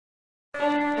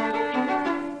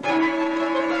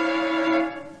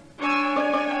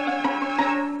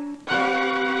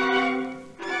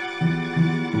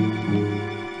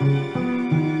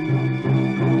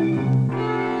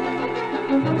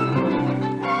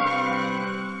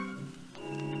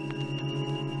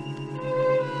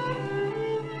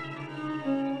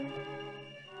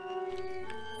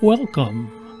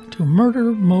Welcome to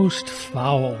Murder Most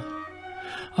Foul,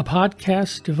 a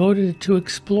podcast devoted to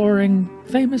exploring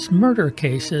famous murder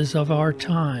cases of our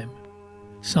time.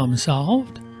 Some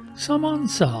solved, some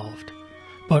unsolved,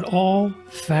 but all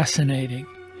fascinating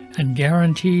and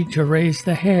guaranteed to raise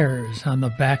the hairs on the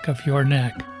back of your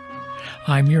neck.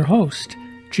 I'm your host,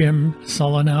 Jim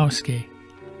Solanowski.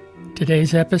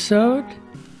 Today's episode: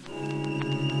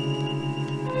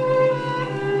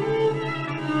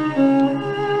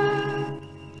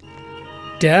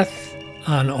 Death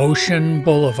on Ocean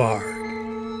Boulevard.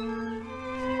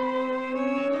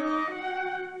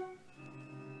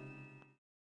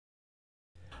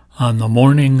 On the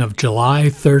morning of July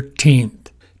 13th,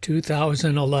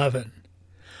 2011,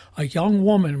 a young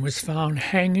woman was found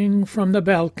hanging from the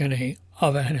balcony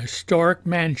of an historic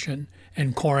mansion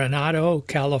in Coronado,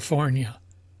 California.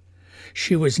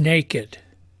 She was naked.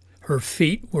 Her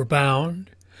feet were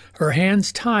bound, her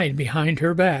hands tied behind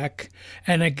her back,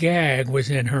 and a gag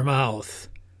was in her mouth.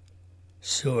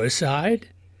 Suicide?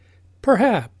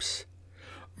 Perhaps.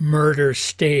 Murder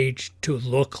staged to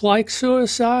look like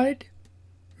suicide?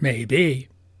 Maybe.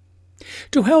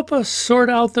 To help us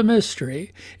sort out the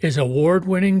mystery is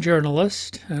award-winning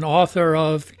journalist and author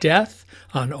of Death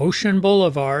on Ocean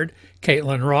Boulevard,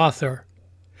 Caitlin Rother.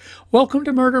 Welcome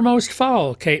to Murder Most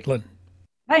Foul, Caitlin.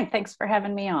 Hi, thanks for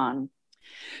having me on.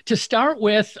 To start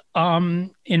with,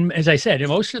 as I said, in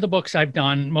most of the books I've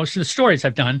done, most of the stories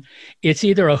I've done, it's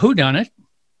either a whodunit,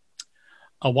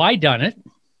 a whydunit.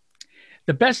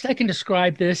 The best I can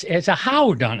describe this as a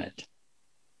howdunit.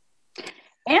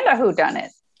 And a whodunit.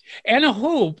 And a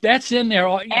who, that's in there.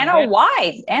 And a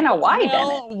why done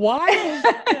it.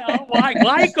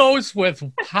 Why goes with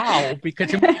how,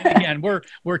 because again,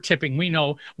 we're tipping. We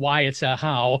know why it's a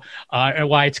how, and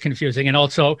why it's confusing. And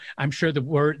also, I'm sure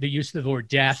the use of the word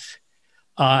death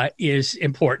is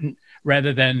important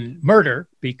rather than murder,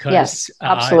 because yes,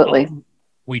 absolutely.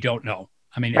 We don't know.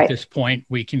 I mean, right. At this point,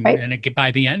 we can, right. And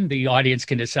by the end, the audience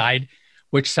can decide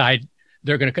which side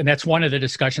they're going to, and that's one of the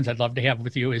discussions I'd love to have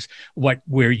with you, is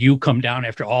where you come down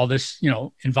after all this,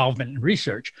 involvement in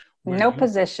research. No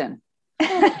position.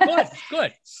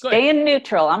 Good. Staying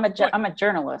neutral. I'm a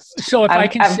journalist. So if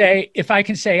I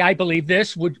can say I believe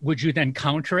this, would you then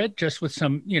counter it just with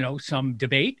some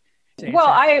debate? Well,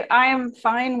 I am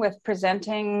fine with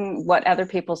presenting what other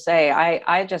people say.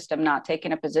 I just am not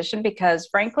taking a position because,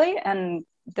 frankly, and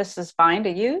this is fine to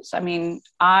use. I mean,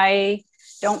 I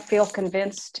don't feel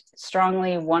convinced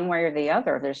strongly one way or the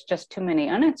other. There's just too many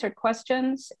unanswered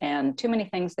questions and too many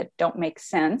things that don't make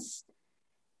sense.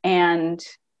 And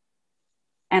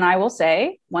I will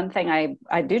say one thing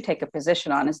I do take a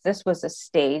position on is this was a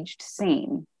staged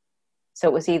scene. So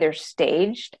it was either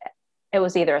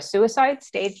a suicide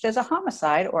staged as a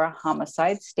homicide or a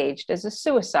homicide staged as a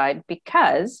suicide,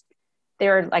 because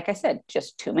there are, like I said,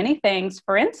 just too many things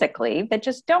forensically that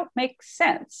just don't make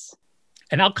sense.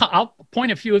 And I'll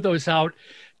point a few of those out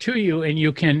to you, and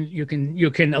you can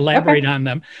elaborate on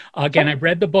them. Again, I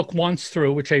read the book once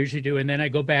through, which I usually do, and then I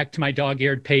go back to my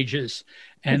dog-eared pages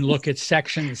and look at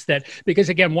sections because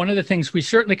again, one of the things we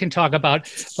certainly can talk about,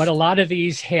 but a lot of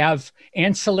these have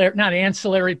not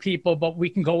ancillary people, but we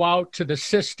can go out to the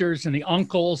sisters and the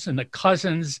uncles and the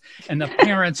cousins and the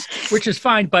parents, which is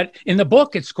fine. But in the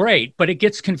book, it's great, but it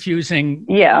gets confusing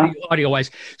audio-wise.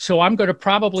 So I'm going to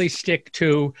probably stick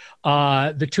to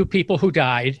the two people who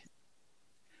died,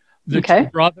 the two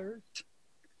brothers,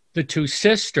 the two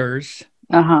sisters.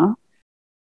 Well,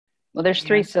 there's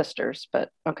three sisters, but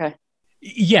okay.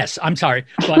 Yes, I'm sorry,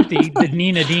 but the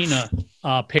Nina Dina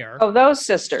pair. Oh, those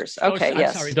sisters. Okay,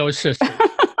 yes. I'm sorry, those sisters.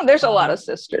 There's a lot of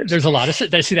sisters. There's a lot of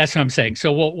sisters. See, that's what I'm saying.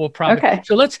 So we'll probably. Okay.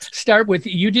 So let's start with,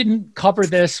 you didn't cover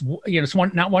this. It's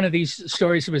not one of these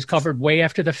stories that was covered way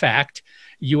after the fact.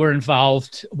 You were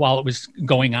involved while it was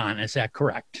going on. Is that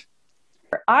correct?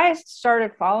 I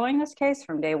started following this case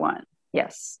from day one.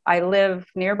 Yes, I live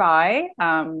nearby.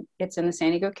 It's in the San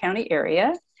Diego County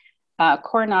area.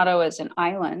 Coronado is an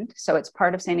island, so it's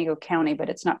part of San Diego County, but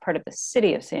it's not part of the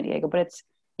city of San Diego, but it's,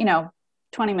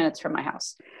 20 minutes from my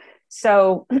house.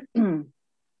 So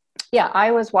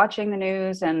I was watching the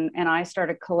news and I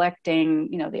started collecting,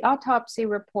 the autopsy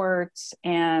reports.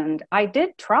 And I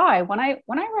did try, when I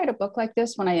write a book like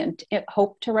this, when I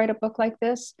hope to write a book like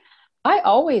this, I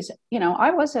always, I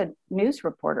was a news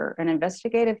reporter, an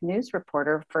investigative news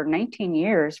reporter for 19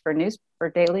 years for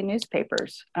daily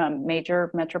newspapers,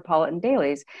 major metropolitan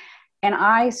dailies. And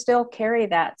I still carry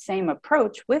that same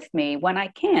approach with me when I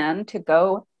can to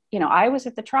go, I was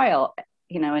at the trial,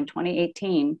 in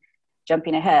 2018,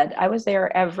 jumping ahead. I was there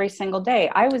every single day.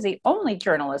 I was the only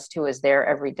journalist who was there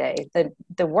every day.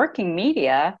 The working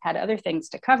media had other things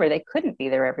to cover. They couldn't be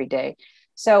there every day.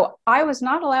 So I was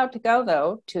not allowed to go,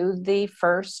 though, to the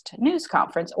first news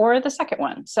conference or the second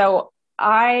one. So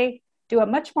I do a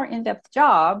much more in-depth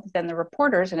job than the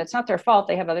reporters, and it's not their fault.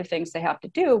 They have other things they have to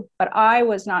do, but I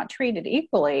was not treated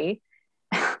equally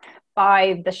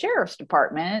by the sheriff's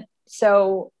department.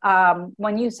 So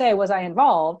when you say, was I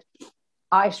involved?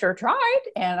 I sure tried,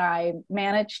 and I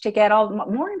managed to get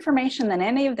more information than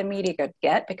any of the media could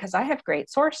get because I have great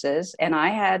sources. And I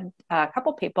had a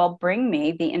couple people bring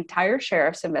me the entire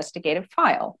sheriff's investigative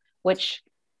file, which,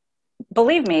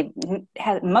 believe me,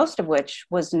 most of which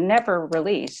was never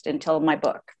released until my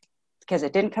book, because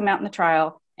it didn't come out in the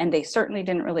trial, and they certainly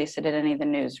didn't release it at any of the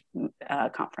news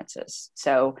conferences.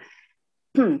 So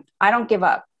I don't give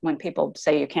up when people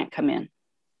say you can't come in.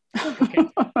 Okay.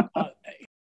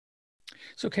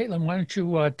 So, Caitlin, why don't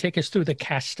you take us through the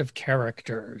cast of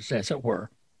characters, as it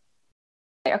were?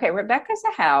 Okay, Rebecca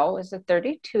Zahau is a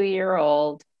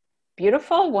 32-year-old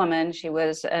beautiful woman. She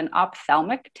was an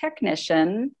ophthalmic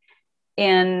technician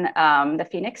in the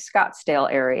Phoenix,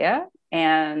 Scottsdale area,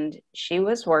 and she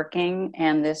was working,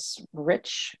 and this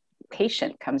rich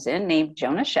patient comes in named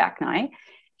Jonah Shacknai.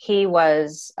 He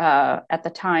was, at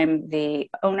the time, the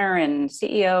owner and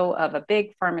CEO of a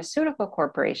big pharmaceutical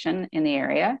corporation in the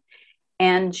area.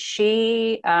 And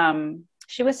she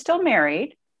was still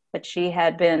married, but she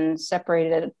had been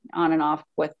separated on and off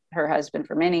with her husband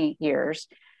for many years.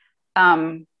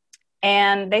 And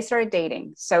they started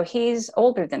dating. So he's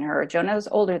older than her. Jonah's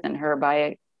older than her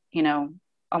by,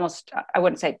 almost, I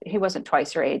wouldn't say he wasn't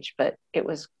twice her age, but it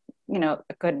was, a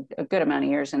good amount of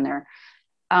years in there.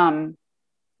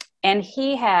 And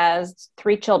he has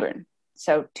 3 children.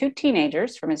 So 2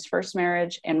 teenagers from his first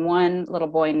marriage and 1 little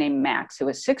boy named Max, who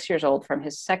was 6 years old from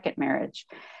his second marriage.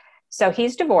 So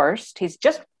he's divorced. He's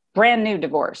just brand new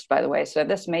divorced, by the way. So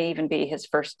this may even be his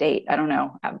first date. I don't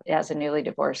know, as a newly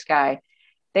divorced guy.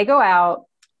 They go out,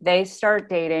 they start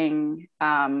dating.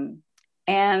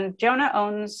 And Jonah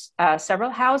owns several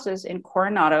houses in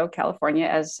Coronado, California,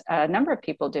 as a number of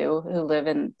people do who live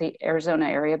in the Arizona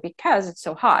area because it's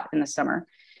so hot in the summer.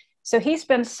 So he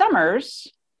spends summers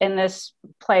in this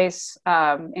place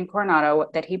in Coronado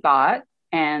that he bought,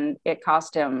 and it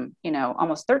cost him,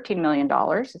 almost $13 million.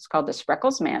 It's called the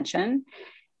Spreckels Mansion.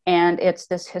 And it's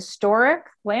this historic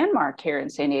landmark here in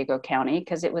San Diego County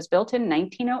because it was built in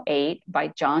 1908 by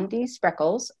John D.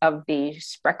 Spreckels of the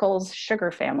Spreckels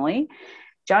sugar family.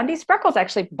 John D. Spreckels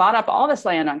actually bought up all this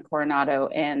land on Coronado.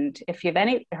 And if you've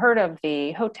heard of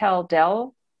the Hotel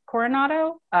del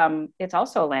Coronado, it's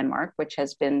also a landmark, which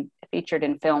has been featured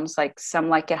in films like Some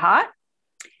Like It Hot.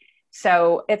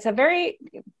 So it's a very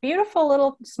beautiful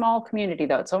little small community,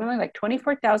 though. It's only like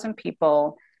 24,000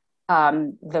 people.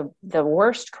 The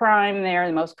worst crime there,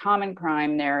 the most common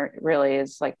crime there really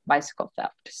is like bicycle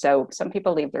theft. So some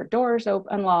people leave their doors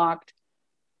unlocked.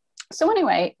 So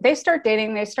anyway, they start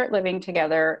dating, they start living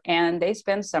together, and they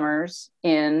spend summers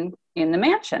in the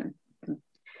mansion.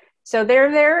 So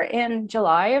they're there in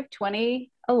July of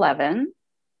 2011,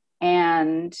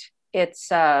 and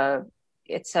it's a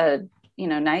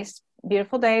nice,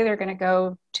 beautiful day. They're going to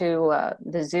go to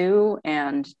the zoo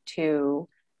and to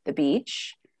the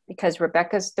beach because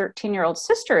Rebecca's 13-year-old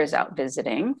sister is out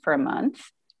visiting for a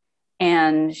month,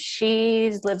 and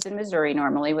she lives in Missouri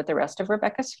normally with the rest of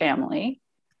Rebecca's family.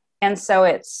 And so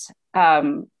it's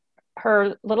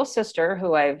her little sister,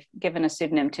 who I've given a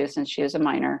pseudonym to since she was a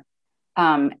minor,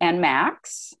 and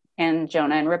Max and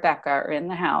Jonah and Rebecca are in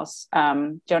the house.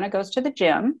 Jonah goes to the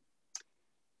gym,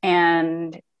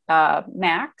 and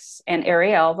Max and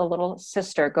Ariel, the little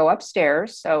sister, go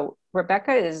upstairs. So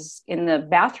Rebecca is in the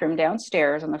bathroom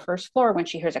downstairs on the first floor when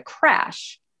she hears a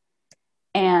crash,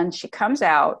 and she comes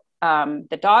out.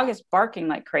 The dog is barking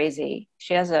like crazy.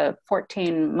 She has a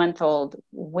 14-month-old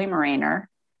Weimaraner,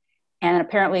 and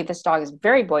apparently this dog is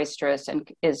very boisterous and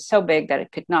is so big that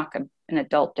it could knock an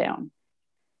adult down.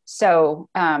 So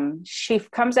she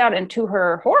comes out, and to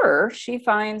her horror, she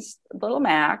finds little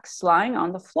Max lying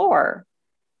on the floor.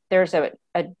 There's a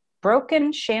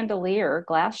broken chandelier,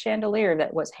 glass chandelier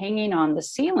that was hanging on the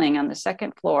ceiling on the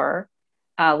second floor,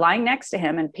 lying next to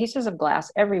him, and pieces of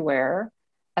glass everywhere,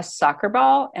 a soccer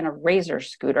ball and a razor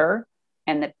scooter,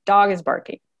 and the dog is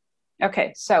barking.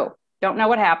 Okay, so don't know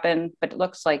what happened, but it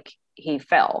looks like he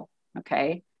fell.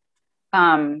 Okay.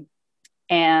 And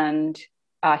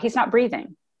he's not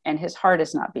breathing, and his heart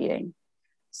is not beating.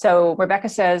 So Rebecca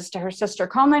says to her sister,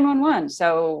 call 911.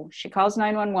 So she calls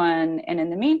 911. And in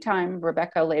the meantime,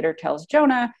 Rebecca later tells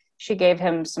Jonah she gave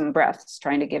him some breaths,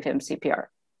 trying to give him CPR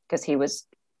because he was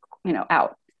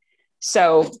out.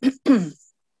 So the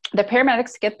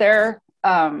paramedics get there.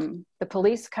 The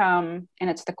police come, and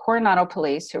it's the Coronado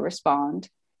police who respond.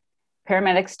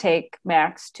 Paramedics take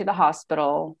Max to the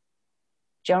hospital.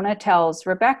 Jonah tells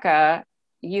Rebecca,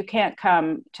 you can't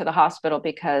come to the hospital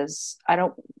because I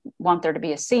don't want there to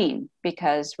be a scene,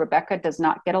 because Rebecca does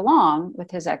not get along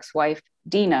with his ex-wife,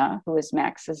 Dina, who is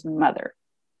Max's mother.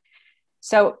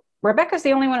 So Rebecca's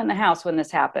the only one in the house when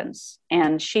this happens.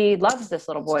 And she loves this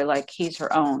little boy like he's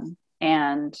her own.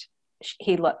 And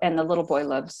and the little boy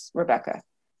loves Rebecca.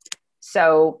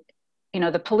 So,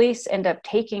 the police end up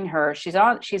taking her. She's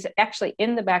actually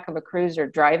in the back of a cruiser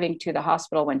driving to the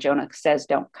hospital when Jonah says,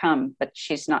 don't come, but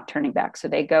she's not turning back. So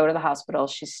they go to the hospital.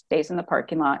 She stays in the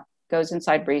parking lot, goes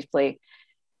inside briefly.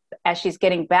 As she's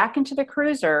getting back into the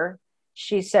cruiser,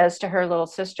 she says to her little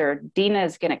sister, Dina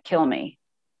is going to kill me.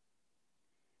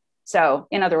 So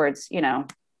in other words,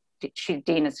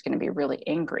 Dina's going to be really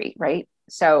angry, right?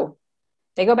 So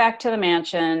they go back to the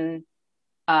mansion.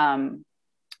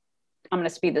 I'm going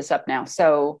to speed this up now.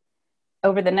 So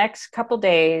over the next couple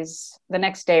days, the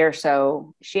next day or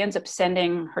so, she ends up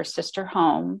sending her sister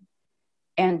home.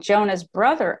 And Jonah's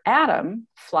brother, Adam,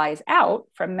 flies out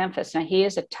from Memphis. Now, he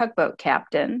is a tugboat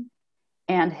captain,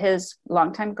 and his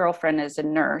longtime girlfriend is a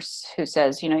nurse who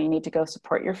says, you need to go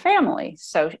support your family.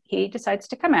 So he decides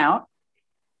to come out.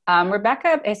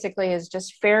 Rebecca basically is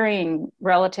just ferrying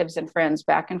relatives and friends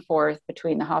back and forth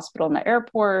between the hospital and the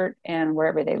airport and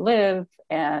wherever they live.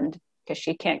 And because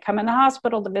she can't come in the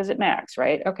hospital to visit Max,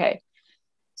 right? Okay.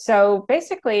 So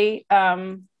basically,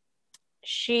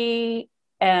 she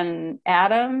and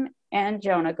Adam and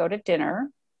Jonah go to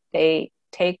dinner. They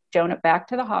take Jonah back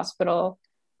to the hospital.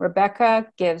 Rebecca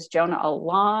gives Jonah a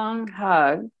long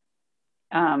hug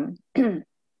to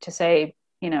say,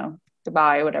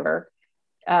 goodbye, or whatever,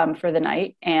 for the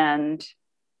night. And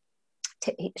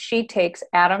she takes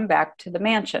Adam back to the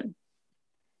mansion.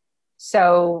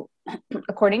 So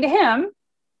according to him,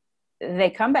 they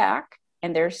come back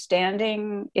and they're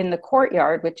standing in the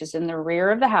courtyard, which is in the rear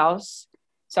of the house.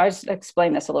 So I just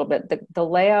explain this a little bit. The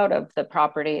layout of the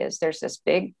property is there's this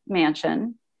big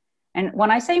mansion. And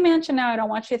when I say mansion now, I don't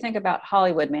want you to think about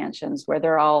Hollywood mansions where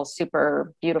they're all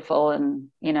super beautiful and,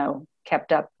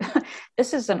 kept up.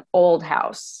 This is an old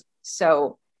house.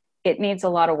 So it needs a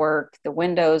lot of work. The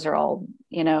windows are all,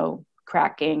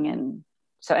 cracking. And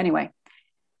so anyway,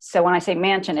 so when I say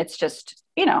mansion, it's just,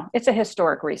 it's a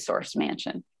historic resource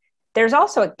mansion. There's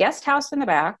also a guest house in the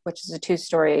back, which is a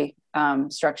 2-story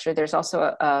structure. There's also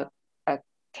a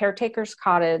caretaker's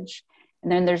cottage.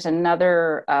 And then there's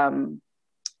another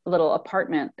little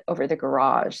apartment over the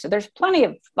garage. So there's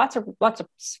lots of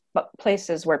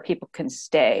places where people can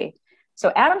stay.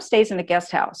 So Adam stays in the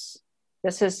guest house.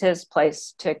 This is his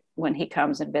place when he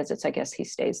comes and visits, I guess he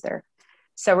stays there.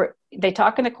 So they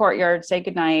talk in the courtyard, say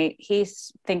goodnight. He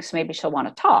thinks maybe she'll want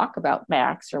to talk about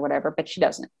Max or whatever, but she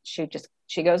doesn't. She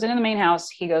goes into the main house.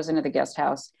 He goes into the guest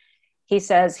house. He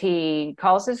says he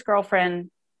calls his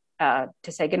girlfriend to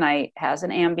say goodnight, has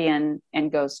an Ambien,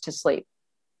 and goes to sleep.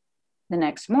 The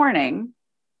next morning,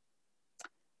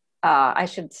 I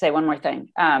should say one more thing.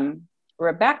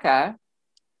 Rebecca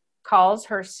calls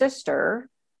her sister,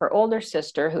 her older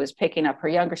sister, who is picking up her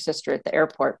younger sister at the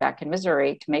airport back in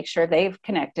Missouri, to make sure they've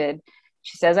connected.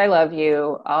 She says, I love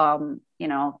you.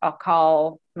 I'll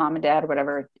call mom and dad or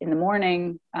whatever in the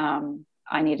morning.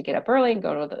 I need to get up early and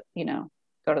go to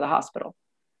the hospital.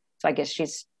 So I guess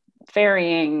she's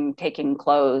ferrying, taking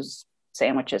clothes,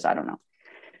 sandwiches. I don't know.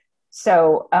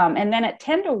 So, and then at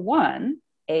 10 to 1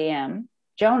 a.m.,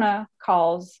 Jonah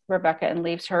calls Rebecca and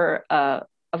leaves her a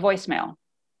voicemail.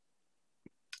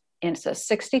 And it's a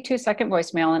 62-second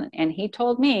voicemail. And he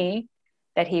told me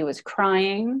that he was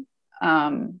crying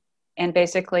and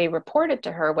basically reported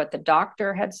to her what the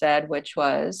doctor had said, which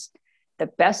was the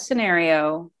best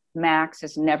scenario, Max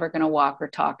is never going to walk or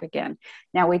talk again.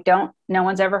 Now, no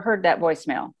one's ever heard that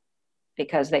voicemail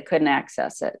because they couldn't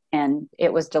access it and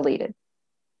it was deleted.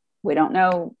 We don't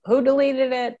know who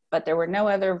deleted it, but there were no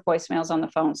other voicemails on the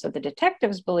phone. So the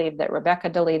detectives believe that Rebecca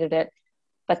deleted it,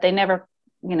 but they never,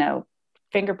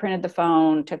 fingerprinted the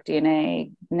phone, took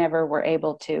DNA, never were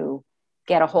able to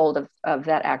get a hold of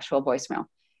that actual voicemail.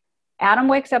 Adam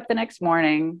wakes up the next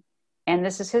morning, and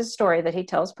this is his story that he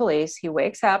tells police. He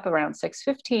wakes up around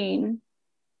 6:15,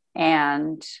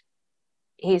 and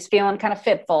he's feeling kind of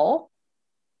fitful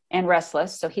and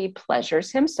restless. So he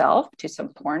pleasures himself to some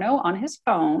porno on his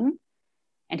phone,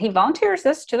 and he volunteers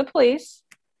this to the police.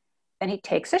 Then he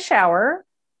takes a shower,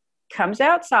 comes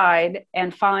outside,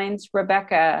 and finds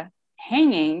Rebecca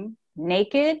hanging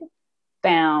naked,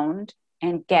 bound,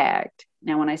 and gagged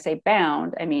Now, when I say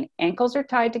bound, I mean ankles are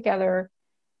tied together,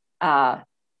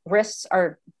 wrists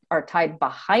are tied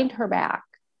behind her back,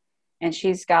 and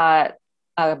she's got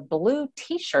a blue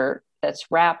t-shirt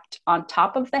that's wrapped on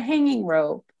top of the hanging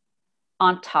rope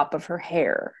on top of her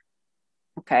hair.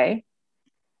 Okay.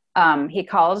 He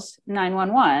calls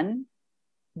 911,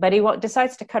 but he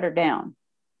decides to cut her down.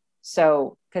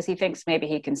 So, because he thinks maybe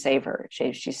he can save her.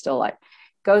 She's still alive.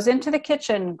 Goes into the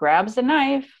kitchen, grabs the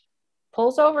knife,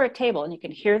 pulls over a table, and you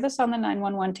can hear this on the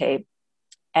 911 tape.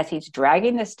 As he's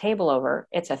dragging this table over,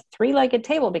 it's a 3-legged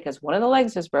table because one of the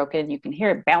legs is broken. You can hear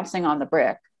it bouncing on the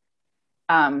brick.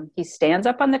 He stands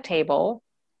up on the table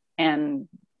and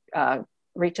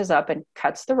reaches up and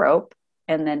cuts the rope,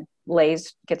 and then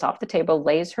gets off the table,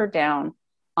 lays her down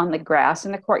on the grass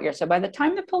in the courtyard. So by the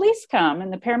time the police come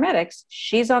and the paramedics,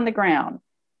 she's on the ground.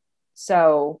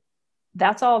 So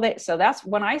that's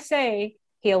when I say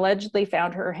he allegedly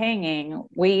found her hanging,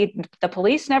 the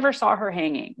police never saw her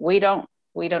hanging. We don't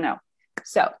know.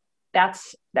 So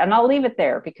and I'll leave it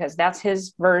there because that's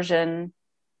his version.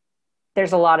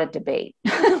 There's a lot of debate.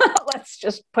 Let's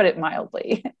just put it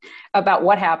mildly about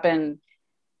what happened,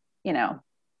 et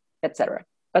cetera.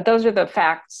 But those are the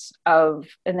facts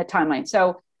in the timeline.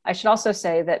 So I should also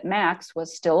say that Max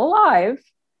was still alive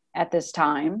at this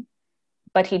time,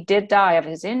 but he did die of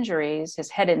his injuries, his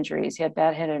head injuries. He had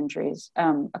bad head injuries.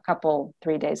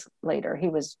 3 days later, he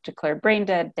was declared brain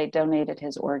dead. They donated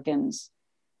his organs.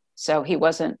 So he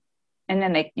wasn't, and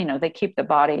then they keep the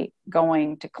body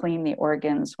going to clean the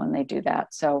organs when they do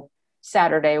that. So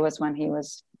Saturday was when he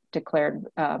was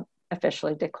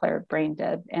officially declared brain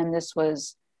dead. And this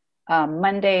was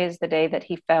Monday is the day that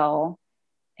he fell,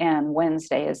 and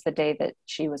Wednesday is the day that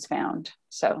she was found.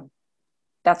 So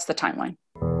that's the timeline.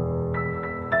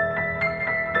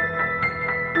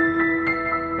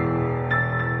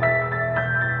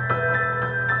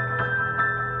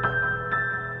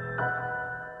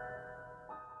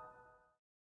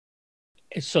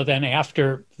 So then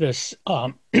after this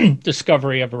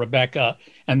discovery of Rebecca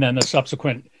and then the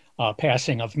subsequent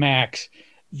passing of Max,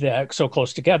 so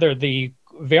close together, the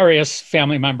various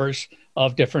family members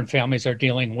of different families are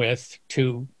dealing with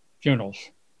 2 funerals.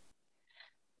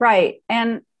 Right.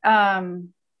 And the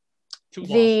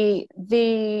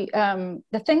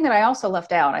thing that I also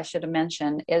left out, I should have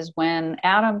mentioned, is when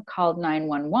Adam called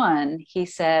 911, he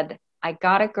said, I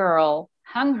got a girl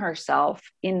hung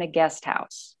herself in the guest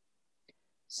house.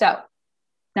 So,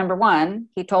 number one,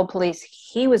 he told police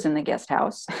he was in the guest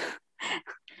house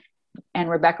and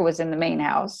Rebecca was in the main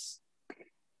house.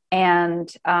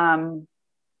 And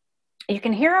you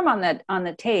can hear him on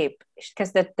the tape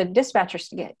because the dispatcher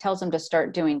tells him to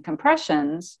start doing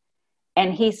compressions.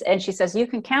 And she says, you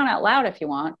can count out loud if you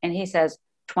want. And he says,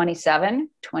 27,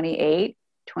 28,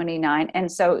 29.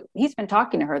 And so he's been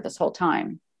talking to her this whole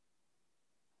time.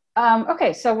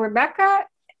 Okay, so Rebecca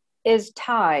is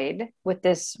tied with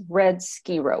this red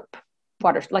ski rope,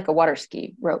 like a water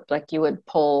ski rope, like you would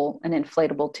pull an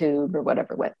inflatable tube or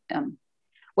whatever with,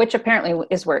 which apparently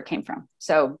is where it came from.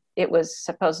 So it was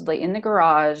supposedly in the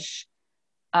garage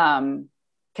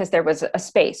because there was a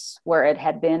space where it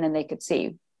had been and they could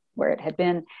see where it had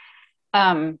been.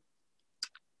 The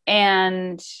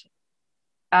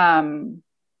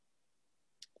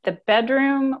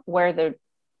bedroom where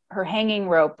her hanging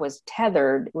rope was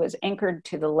tethered was anchored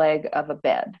to the leg of a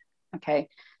bed. Okay.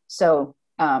 So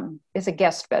it's a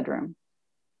guest bedroom.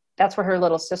 That's where her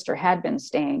little sister had been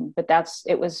staying, but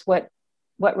it was what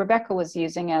Rebecca was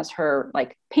using as her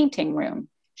like painting room.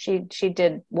 She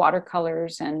did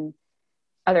watercolors and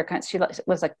other kinds. She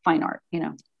was like fine art,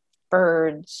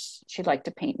 birds. She liked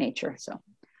to paint nature. So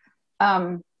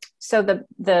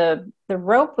the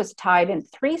rope was tied in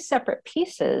 3 separate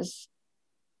pieces.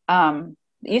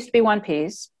 It used to be 1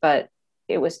 piece, but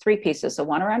it was 3 pieces. So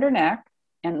 1 around her neck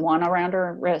and 1 around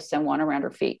her wrists and 1 around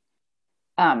her feet.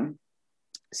 But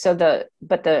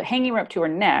the hanging rope to her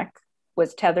neck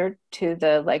was tethered to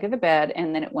the leg of the bed.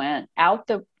 And then it went out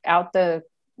the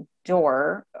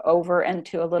door over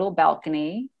into a little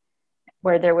balcony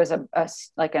where there was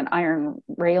like an iron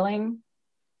railing,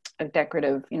 a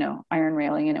decorative, iron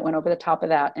railing. And it went over the top of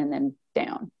that and then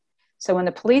down. So when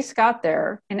the police got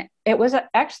there, and it was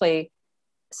actually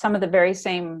some of the very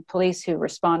same police who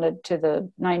responded to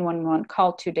the 911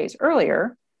 call 2 days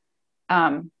earlier.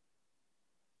 And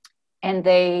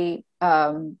they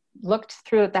looked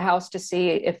through at the house to see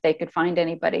if they could find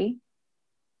anybody.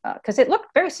 Because it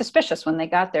looked very suspicious when they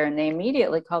got there, and they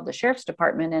immediately called the sheriff's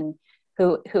department and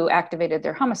who activated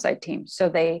their homicide team. So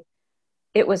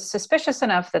it was suspicious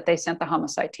enough that they sent the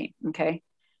homicide team. Okay.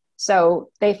 So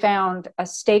they found a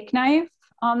steak knife,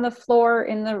 on the floor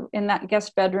in that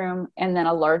guest bedroom, and then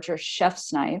a larger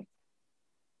chef's knife.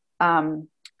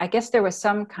 I guess there was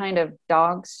some kind of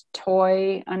dog's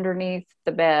toy underneath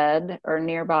the bed or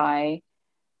nearby.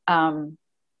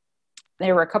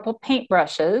 There were a couple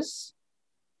paintbrushes,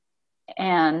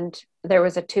 and there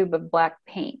was a tube of black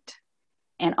paint.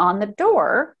 And on the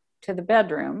door to the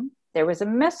bedroom, there was a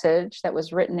message that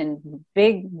was written in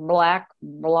big black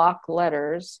block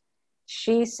letters.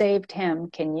 She saved him.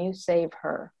 Can you save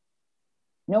her?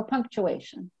 No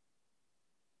punctuation.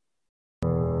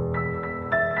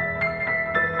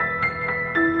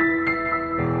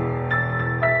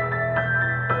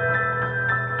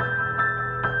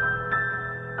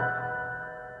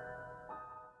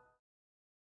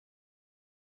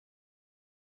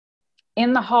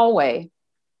 In the hallway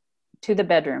to the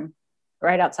bedroom,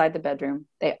 right outside the bedroom,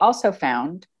 they also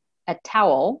found a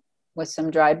towel with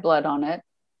some dried blood on it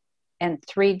and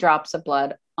 3 drops of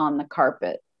blood on the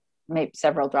carpet, maybe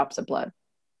several drops of blood.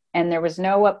 And there was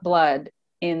no blood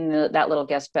in that little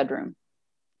guest bedroom.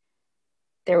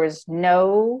 There was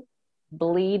no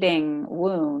bleeding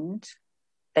wound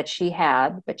that she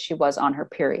had, but she was on her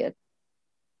period.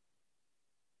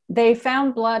 They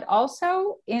found blood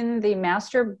also in the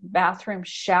master bathroom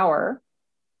shower,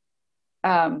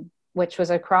 which was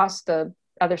across the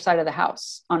other side of the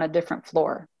house on a different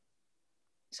floor.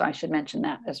 So I should mention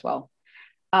that as well.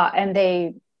 And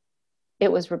it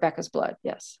was Rebecca's blood,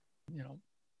 yes.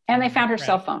 And they found her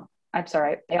cell phone. I'm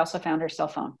sorry. They also found her cell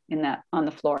phone on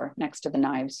the floor next to the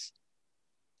knives.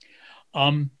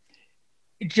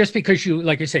 Just because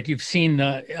like I said, you've seen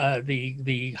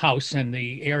the house and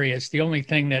the areas. The only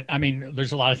thing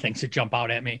there's a lot of things that jump out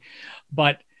at me,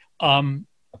 but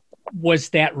was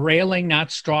that railing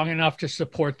not strong enough to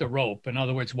support the rope? In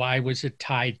other words, why was it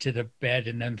tied to the bed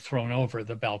and then thrown over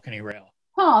the balcony rail?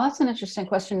 Oh, that's an interesting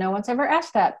question. No one's ever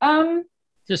asked that.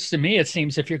 Just to me, it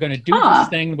seems if you're going to do this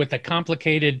thing with a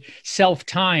complicated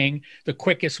self-tying, the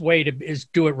quickest way is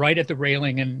do it right at the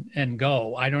railing and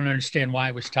go. I don't understand why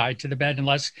it was tied to the bed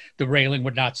unless the railing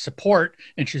would not support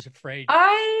and she's afraid.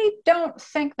 I don't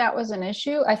think that was an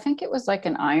issue. I think it was like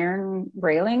an iron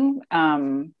railing.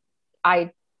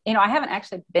 I haven't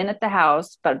actually been at the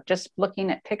house, but just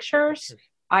looking at pictures,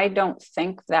 I don't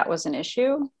think that was an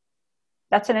issue.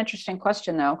 That's an interesting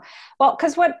question, though. Well,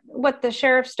 because what the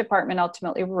sheriff's department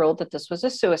ultimately ruled that this was a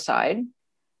suicide.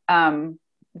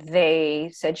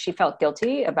 They said she felt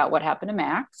guilty about what happened to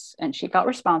Max, and she felt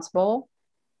responsible.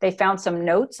 They found some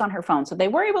notes on her phone. So they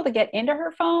were able to get into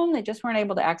her phone. They just weren't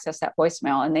able to access that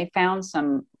voicemail. And they found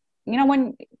some,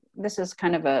 when this is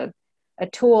kind of a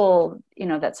tool,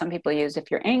 that some people use.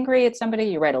 If you're angry at somebody,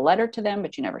 you write a letter to them,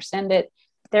 but you never send it.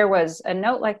 There was a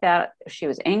note like that. She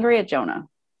was angry at Jonah.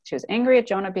 She was angry at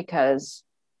Jonah because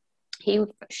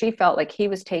she felt like he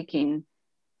was taking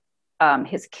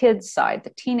his kids' side.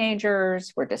 The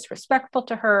teenagers were disrespectful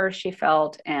to her, she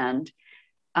felt. And,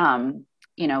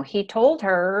 he told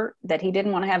her that he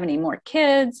didn't want to have any more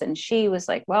kids. And she was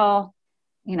like, well,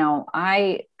 am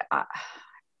I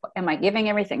giving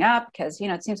everything up? Because,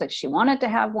 it seems like she wanted to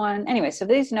have one. Anyway, so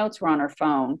these notes were on her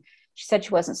phone. She said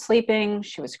she wasn't sleeping.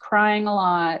 She was crying a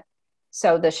lot.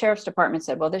 So the sheriff's department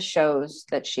said, well, this shows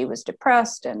that she was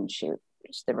depressed and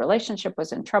the relationship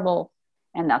was in trouble,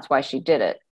 and that's why she did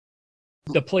it.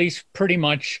 The police pretty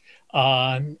much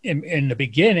in the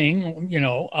beginning,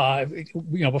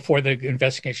 before the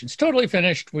investigation's totally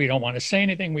finished, we don't want to say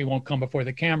anything. We won't come before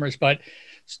the cameras, but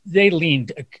they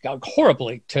leaned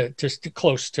horribly to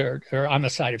close to her on the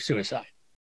side of suicide.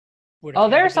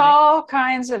 There's all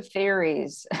kinds of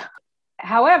theories.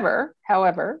 However,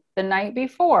 the night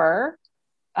before,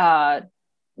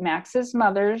 Max's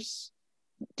mother's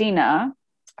Dina,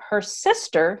 her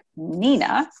sister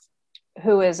Nina,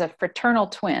 who is a fraternal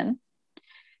twin.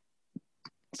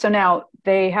 So now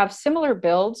they have similar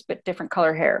builds, but different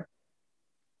color hair.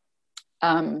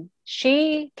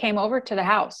 She came over to the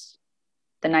house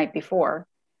the night before,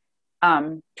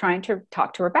 trying to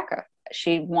talk to Rebecca.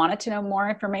 She wanted to know more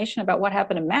information about what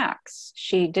happened to Max.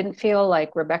 She didn't feel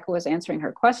like Rebecca was answering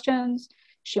her questions.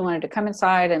 She wanted to come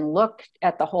inside and look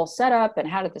at the whole setup and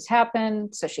how did this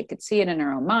happen so she could see it in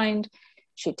her own mind.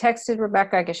 She texted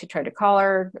Rebecca. I guess she tried to call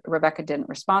her. Rebecca didn't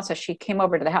respond, so she came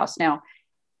over to the house. Now,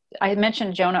 I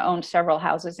mentioned Jonah owned several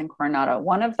houses in Coronado.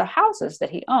 One of the houses that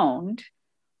he owned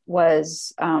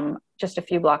was just a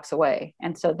few blocks away.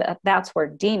 And so that's where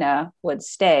Dina would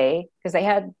stay because they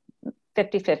had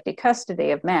 50-50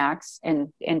 custody of Max,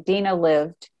 and Dina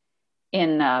lived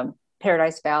in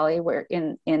Paradise Valley, where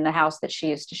in the house that she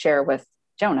used to share with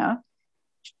Jonah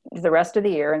the rest of the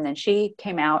year. And then she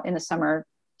came out in the summer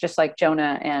just like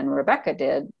Jonah and Rebecca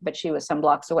did, but she was some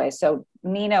blocks away. So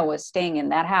Nina was staying in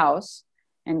that house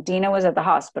and Dina was at the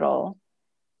hospital,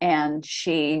 and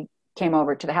she came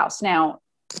over to the house. Now,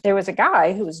 there was a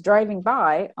guy who was driving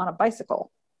by on a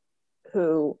bicycle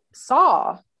who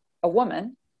saw a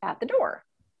woman at the door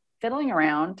fiddling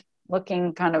around,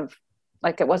 looking kind of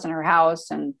like it wasn't her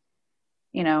house. And,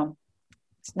 you know,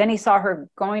 then he saw her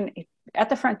going at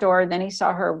the front door. Then he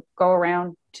saw her go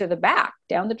around to the back,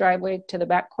 down the driveway to the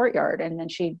back courtyard. And then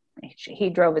he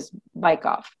drove his bike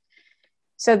off.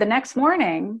 So the next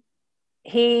morning,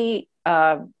 he,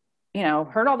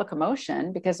 heard all the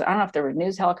commotion, because I don't know if there were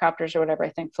news helicopters or whatever, I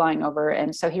think, flying over.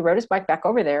 And so he rode his bike back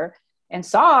over there and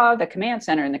saw the command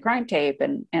center and the crime tape,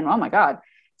 and oh my God.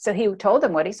 So he told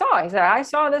them what he saw. He said, I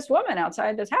saw this woman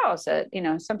outside this house at,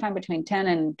 sometime between 10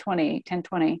 and 20,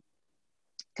 10:20,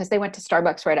 because they went to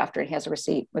Starbucks right after. He has a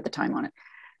receipt with the time on it.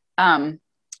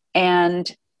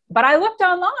 But I looked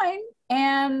online,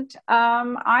 and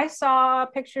I saw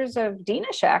pictures of Dina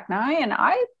Shacknai, and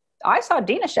I saw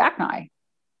Dina Shacknai.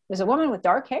 There's a woman with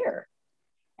dark hair.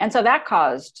 And so that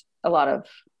caused a lot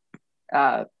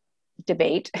of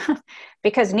debate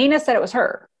because Nina said it was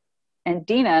her and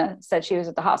Dina said she was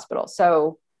at the hospital.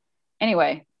 So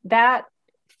anyway, that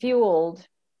fueled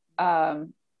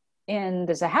in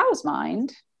the Zahau's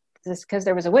mind, because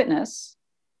there was a witness.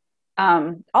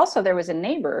 Also, there was a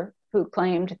neighbor who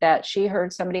claimed that she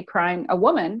heard a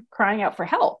woman crying out for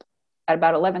help at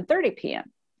about 11:30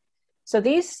 p.m. So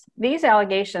these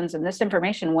allegations and this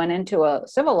information went into a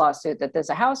civil lawsuit that the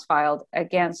Zahaus filed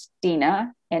against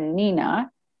Dina and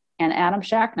Nina and Adam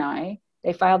Shacknai.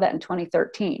 They filed that in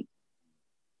 2013.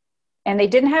 And they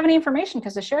didn't have any information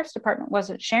because the sheriff's department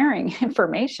wasn't sharing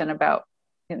information about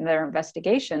in their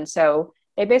investigation. So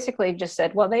they basically just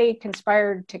said, well, they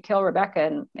conspired to kill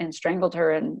Rebecca and strangled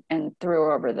her and threw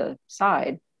her over the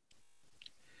side.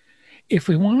 If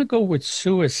we want to go with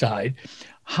suicide,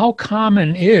 how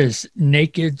common is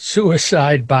naked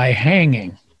suicide by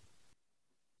hanging?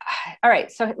 All right,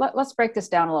 so let's break this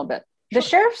down a little bit. The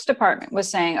sheriff's department was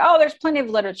saying, oh, there's plenty of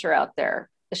literature out there.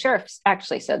 The sheriff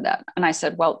actually said that. And I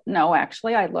said, well, no,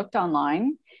 actually, I looked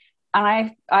online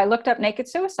and I looked up naked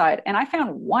suicide, and I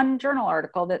found one journal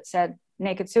article that said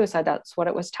naked suicide. That's what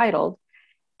it was titled.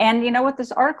 And you know what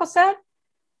this article said?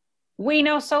 We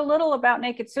know so little about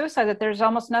naked suicide that there's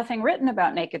almost nothing written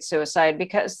about naked suicide,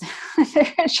 because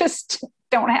it just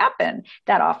don't happen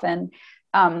that often.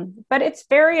 But it's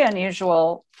very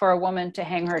unusual for a woman to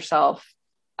hang herself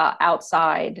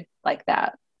outside like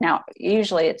that. Now,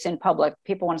 usually it's in public.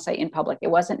 People want to say in public. It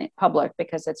wasn't in public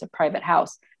because it's a private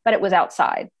house, but it was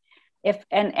outside.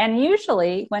 And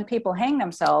usually when people hang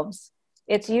themselves,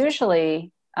 it's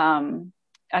usually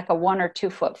like a 1 or 2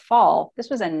 foot fall. This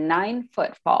was a 9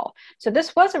 foot fall. So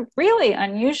this was a really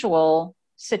unusual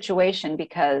situation,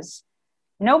 because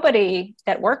nobody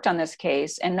that worked on this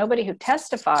case and nobody who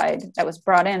testified that was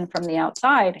brought in from the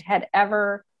outside had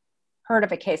ever heard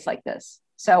of a case like this.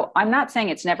 So I'm not saying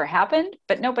it's never happened,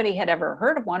 but nobody had ever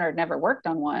heard of one or never worked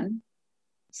on one.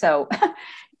 So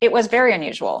it was very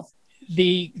unusual.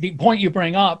 The point you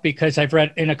bring up, because I've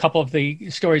read in a couple of the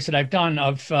stories that I've done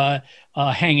of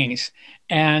hangings,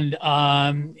 and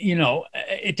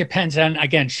it depends on,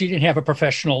 again, she didn't have a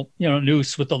professional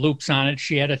noose with the loops on it.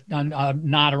 She had a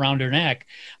knot around her neck.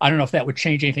 I don't know if that would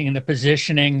change anything in the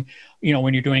positioning.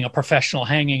 When you're doing a professional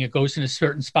hanging, it goes in a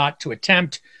certain spot to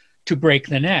attempt to break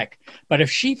the neck. But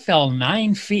if she fell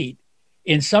 9 feet,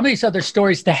 in some of these other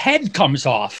stories, the head comes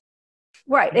off.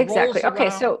 Right, exactly.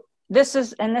 Okay, so this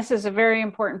is a very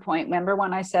important point. Remember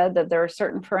when I said that there are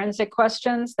certain forensic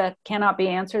questions that cannot be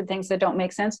answered, things that don't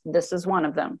make sense? This is one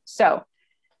of them. So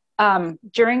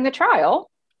during the trial,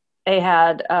 they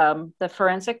had the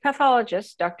forensic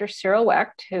pathologist, Dr. Cyril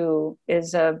Wecht, who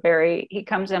is he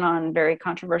comes in on very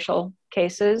controversial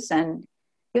cases, and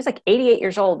he was like 88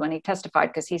 years old when he testified,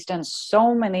 because he's done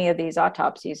so many of these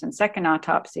autopsies and second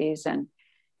autopsies. And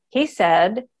he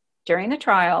said during the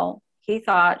trial, he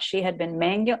thought she had been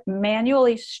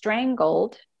manually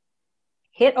strangled,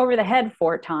 hit over the head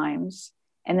 4 times,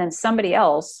 and then somebody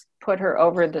else put her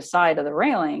over the side of the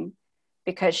railing,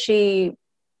 because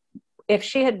if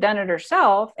she had done it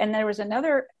herself. And there was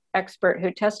another expert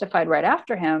who testified right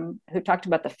after him who talked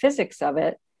about the physics of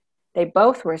it. They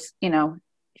both were,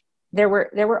 there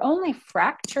were only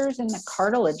fractures in the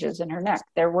cartilages in her neck.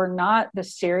 There were not the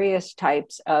serious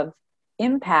types of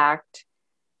impact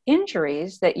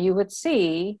injuries that you would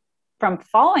see from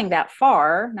falling that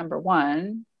far, number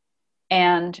one.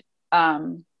 And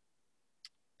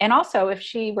also, if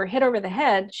she were hit over the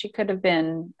head, she could have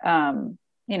been,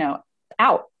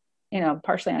 out,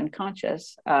 partially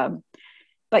unconscious.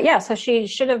 But yeah, so she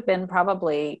should have been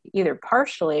probably either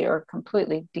partially or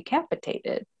completely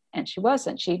decapitated. And she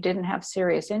wasn't. She didn't have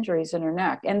serious injuries in her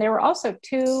neck. And there were also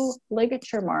 2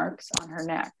 ligature marks on her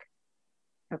neck.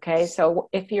 Okay, so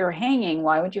if you're hanging,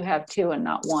 why would you have 2 and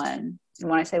not 1? And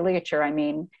when I say ligature, I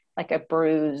mean like a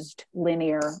bruised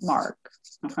linear mark,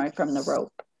 okay, from the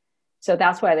rope. So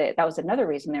that's why that was another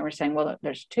reason they were saying, well,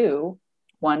 there's 2,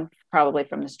 one probably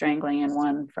from the strangling and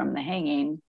one from the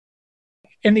hanging.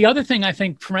 And the other thing I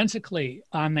think forensically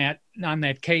on that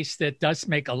case that does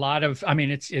make a lot of, I mean,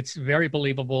 it's very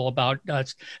believable about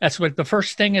that's what the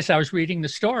first thing is. I was reading the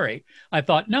story, I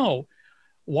thought, no,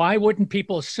 why wouldn't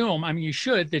people assume? I mean, you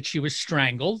should, that she was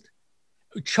strangled,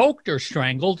 choked or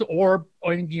strangled, or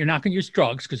you're not going to use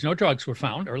drugs because no drugs were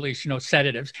found, or at least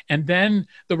sedatives. And then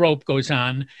the rope goes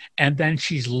on, and then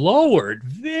she's lowered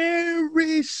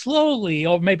very slowly,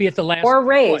 or maybe at the last or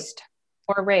raised,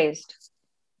 or raised.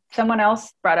 Someone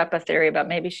else brought up a theory about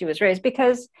maybe she was raised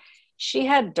because she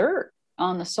had dirt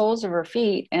on the soles of her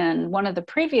feet. And one of the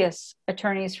previous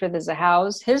attorneys for the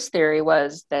Zahaus, his theory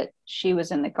was that she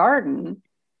was in the garden,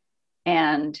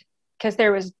 and because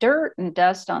there was dirt and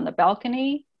dust on the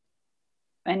balcony.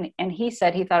 And he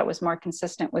said he thought it was more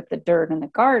consistent with the dirt in the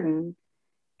garden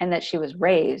and that she was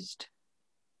raised.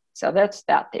 So that's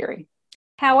that theory.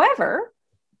 However,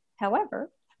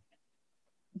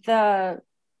 the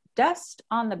dust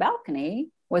on the balcony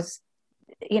was,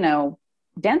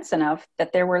 dense enough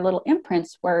that there were little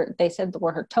imprints where they said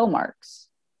were her toe marks.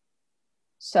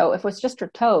 So if it was just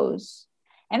her toes,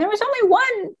 and there was only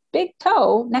one big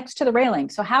toe next to the railing.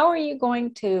 So how are you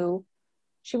going to,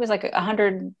 she was like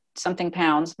 100 something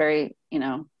pounds, very,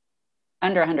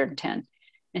 under 110.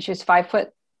 And she was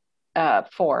 5'4".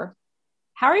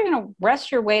 How are you going to rest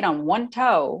your weight on one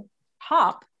toe,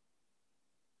 hop?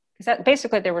 Because that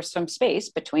basically there was some space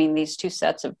between these 2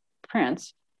 sets of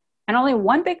prints and only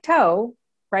one big toe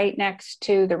right next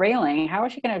to the railing. How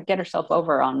is she going to get herself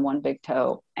over on one big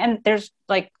toe? And there's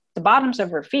like the bottoms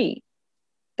of her feet.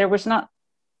 There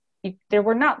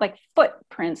were not like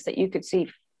footprints that you could see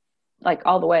like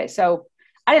all the way. So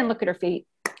I didn't look at her feet.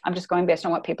 I'm just going based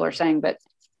on what people are saying, but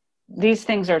these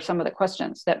things are some of the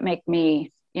questions that make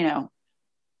me,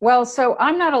 well, so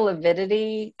I'm not a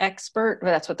lividity expert, but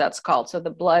that's what that's called. So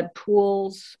the blood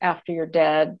pools after you're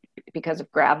dead because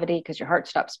of gravity, because your heart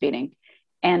stops beating.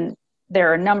 And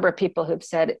there are a number of people who've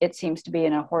said it seems to be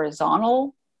in a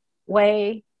horizontal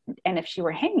way. And if she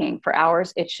were hanging for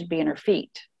hours, it should be in her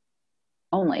feet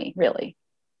only, really.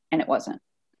 And it wasn't.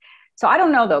 So I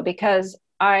don't know though, because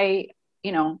I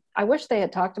wish they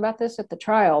had talked about this at the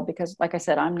trial, because like I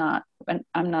said, I'm not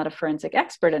a forensic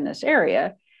expert in this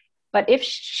area. But if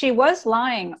she was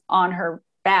lying on her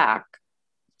back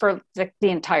for the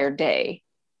entire day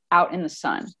out in the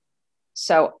sun,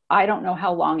 so I don't know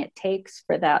how long it takes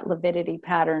for that lividity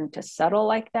pattern to settle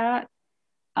like that.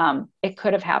 It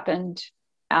could have happened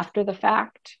after the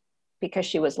fact because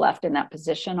she was left in that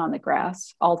position on the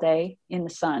grass all day in the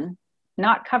sun,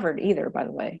 not covered either, by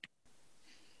the way.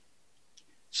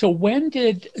 So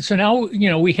now,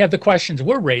 we have the questions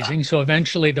we're raising. So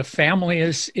eventually the family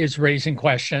is raising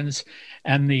questions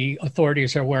and the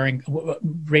authorities are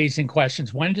raising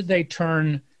questions. When did they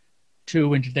turn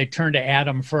to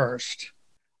Adam first?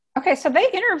 Okay. So they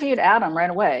interviewed Adam right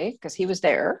away because he was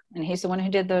there and he's the one who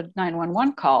did the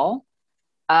 911 call.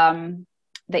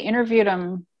 They interviewed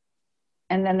him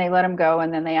and then they let him go.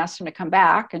 And then they asked him to come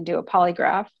back and do a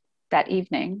polygraph that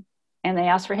evening. And they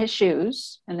asked for his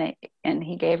shoes, and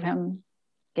he gave them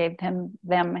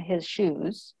his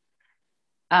shoes.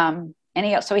 So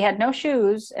he had no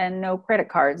shoes and no credit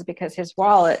cards because his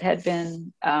wallet had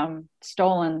been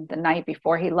stolen the night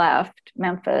before he left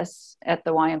Memphis at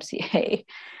the YMCA.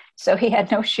 So he had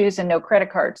no shoes and no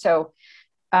credit card. So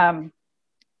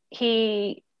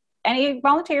he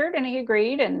volunteered and he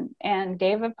agreed and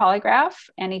gave a polygraph,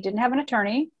 and he didn't have an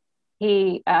attorney.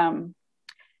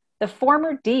 The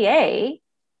former DA,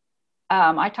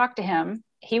 I talked to him.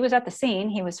 He was at the scene.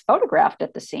 He was photographed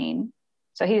at the scene.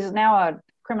 So he's now a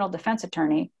criminal defense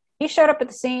attorney. He showed up at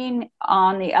the scene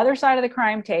on the other side of the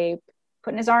crime tape,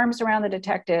 putting his arms around the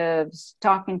detectives,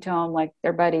 talking to them like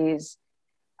they're buddies,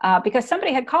 because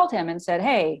somebody had called him and said,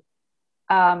 hey,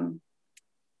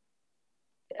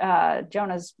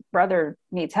 Jonah's brother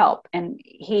needs help. And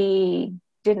he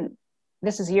didn't,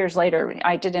 this is years later,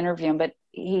 I did interview him, but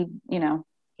he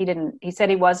said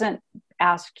he wasn't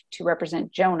asked to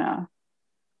represent Jonah,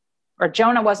 or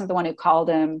Jonah wasn't the one who called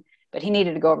him, but he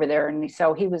needed to go over there. And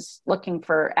so he was looking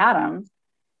for Adam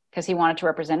because he wanted to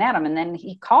represent Adam. And then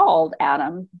he called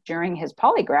Adam during his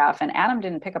polygraph, and Adam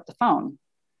didn't pick up the phone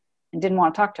and didn't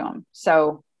want to talk to him.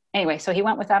 So Anyway, so he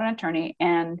went without an attorney,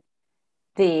 and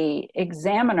the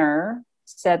examiner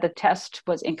said the test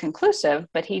was inconclusive,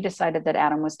 but he decided that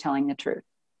Adam was telling the truth.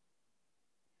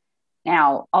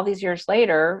 Now, all these years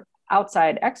later,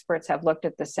 outside experts have looked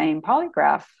at the same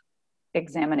polygraph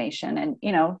examination, and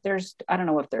there's, I don't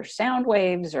know if there's sound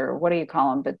waves or what do you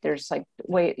call them, but there's like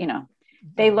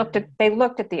they looked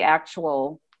at the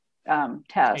actual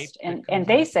test, and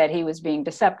they said he was being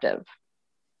deceptive.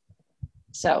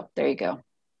 So there you go.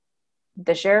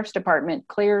 The sheriff's department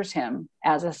clears him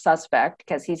as a suspect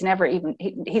because he's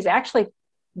actually,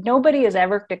 nobody has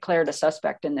ever declared a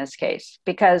suspect in this case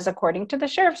because according to the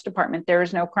sheriff's department, there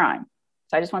is no crime.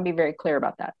 So I just want to be very clear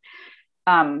about that.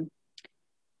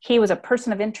 He was a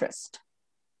person of interest,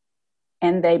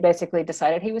 and they basically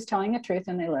decided he was telling the truth,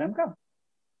 and they let him go.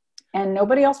 And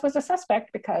nobody else was a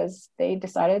suspect because they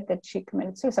decided that she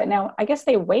committed suicide. Now, I guess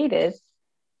they waited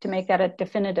to make that a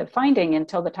definitive finding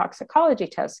until the toxicology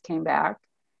test came back.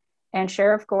 And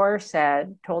Sheriff Gore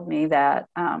told me that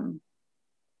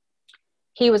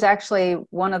he was actually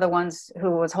one of the ones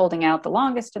who was holding out the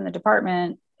longest in the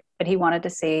department, but he wanted to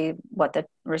see what the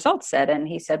results said. And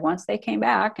he said once they came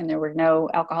back and there were no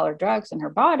alcohol or drugs in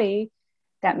her body,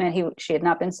 that meant she had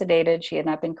not been sedated, she had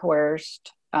not been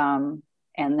coerced, and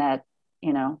that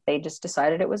they just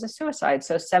decided it was a suicide.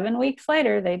 So 7 weeks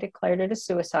later, they declared it a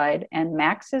suicide and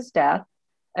Max's death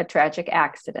a tragic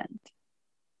accident.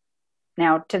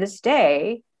 Now, to this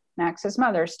day, Max's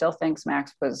mother still thinks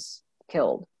Max was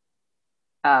killed,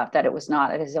 that it was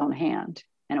not at his own hand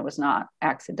and it was not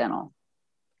accidental.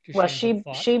 Well,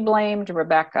 she blamed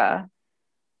Rebecca,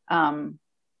 and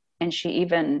she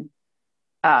even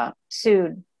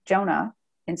sued Jonah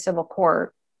in civil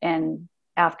court. And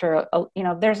after,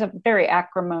 there's a very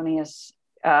acrimonious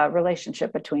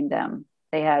relationship between them.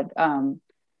 They had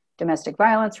domestic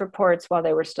violence reports while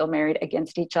they were still married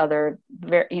against each other.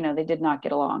 They did not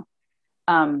get along.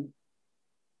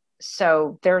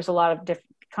 So there's a lot of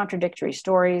contradictory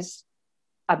stories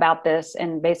about this.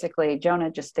 And basically, Jonah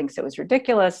just thinks it was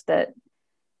ridiculous that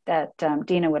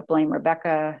Dina would blame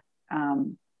Rebecca.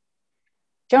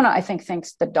 Jonah, I think,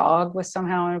 thinks the dog was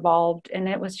somehow involved, and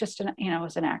it was just it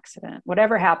was an accident.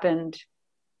 Whatever happened,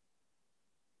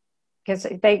 because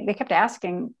they kept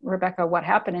asking Rebecca what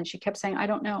happened, and she kept saying, I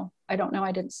don't know, I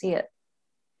didn't see it.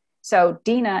 So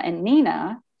Dina and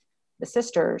Nina, the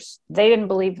sisters, they didn't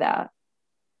believe that.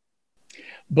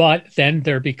 But then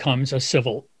there becomes a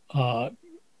civil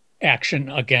action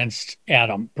against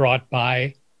Adam brought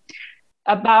by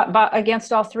about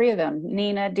against all three of them,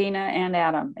 Nina, Dina, and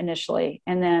Adam initially.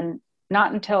 And then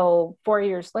not until 4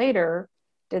 years later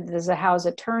did the Zahau's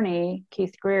attorney,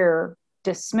 Keith Greer,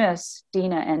 dismiss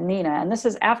Dina and Nina. And this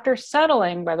is after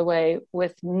settling, by the way,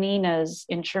 with Nina's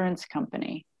insurance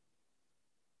company.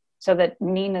 So that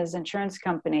Nina's insurance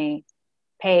company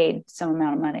paid some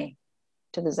amount of money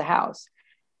to the Zahau's.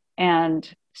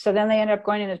 And so then they ended up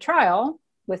going into trial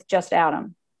with just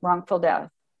Adam, wrongful death,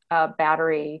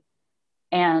 battery,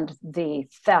 and the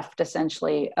theft,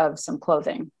 essentially, of some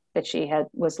clothing that she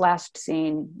was last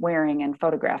seen wearing and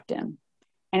photographed in.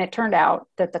 And it turned out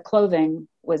that the clothing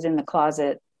was in the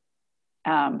closet,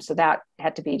 so that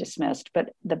had to be dismissed.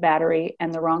 But the battery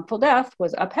and the wrongful death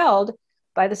was upheld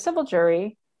by the civil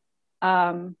jury,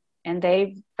 and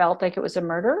they felt like it was a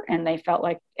murder, and they felt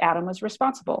like Adam was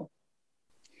responsible.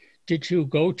 Did you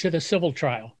go to the civil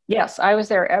trial? Yes, I was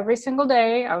there every single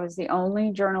day. I was the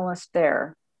only journalist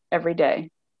there every day.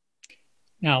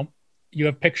 Now, you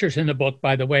have pictures in the book,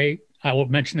 by the way. I will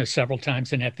mention this several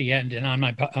times and at the end, and on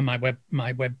my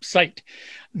website.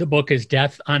 The book is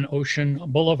Death on Ocean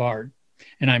Boulevard.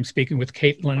 And I'm speaking with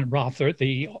Caitlin Rother,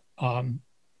 the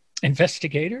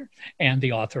investigator and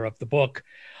the author of the book.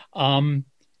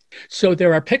 So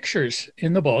there are pictures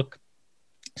in the book,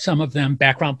 some of them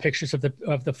background pictures of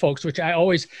the folks, which I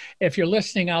always, if you're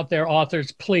listening out there,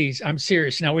 authors, please, I'm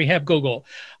serious. Now we have Google.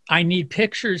 I need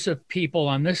pictures of people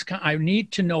on this. I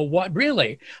need to know what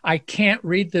really, I can't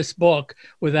read this book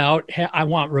without, I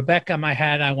want Rebecca in my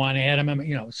head. I want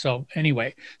Adam, so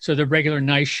anyway, so the regular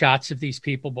nice shots of these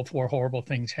people before horrible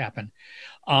things happen.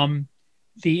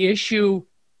 The issue,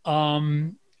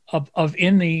 of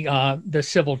in the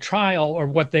civil trial, or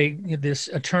what this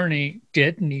attorney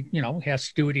did, and he has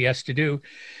to do what he has to do,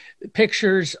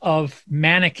 pictures of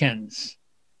mannequins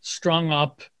strung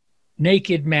up,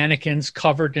 naked mannequins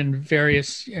covered in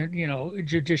various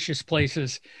judicious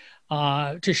places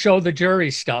to show the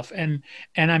jury stuff, and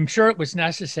I'm sure it was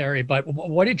necessary. But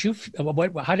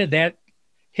how did that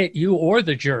hit you or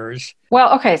the jurors?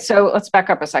 Well, okay, so let's back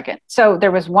up a second. So there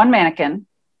was one mannequin,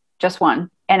 just one.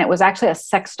 And it was actually a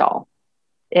sex doll.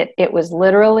 It was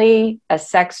literally a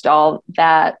sex doll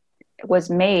that was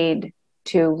made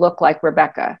to look like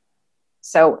Rebecca.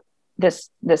 So this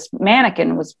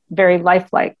mannequin was very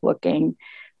lifelike looking,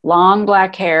 long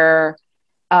black hair.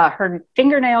 Her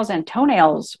fingernails and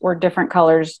toenails were different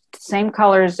colors, same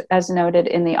colors as noted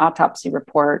in the autopsy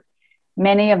report.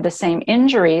 Many of the same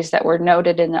injuries that were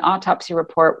noted in the autopsy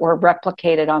report were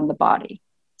replicated on the body.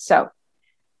 So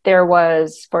there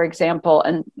was, for example,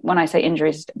 and when I say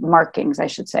injuries, markings, I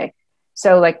should say.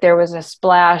 So like there was a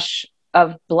splash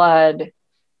of blood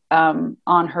on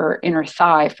her inner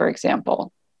thigh, for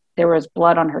example. There was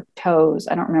blood on her toes.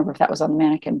 I don't remember if that was on the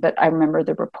mannequin, but I remember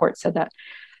the report said that.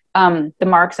 The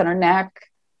marks on her neck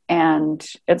and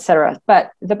et cetera.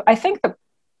 But I think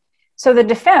the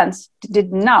defense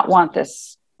did not want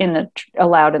this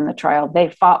allowed in the trial. They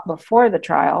fought before the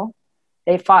trial.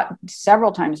 They fought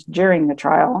several times during the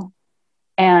trial.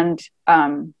 And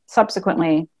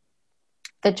subsequently,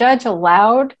 the judge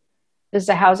allowed the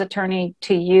Zahau's attorney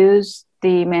to use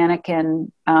the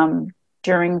mannequin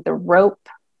during the rope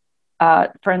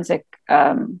forensic,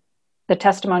 the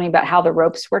testimony about how the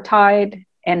ropes were tied.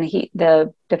 And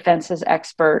the defense's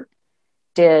expert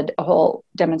did a whole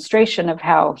demonstration of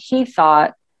how he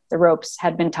thought the ropes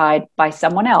had been tied by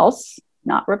someone else,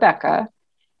 not Rebecca.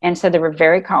 And so they were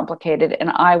very complicated.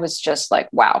 And I was just like,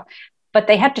 wow. But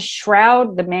they had to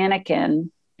shroud the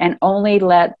mannequin and only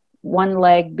let one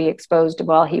leg be exposed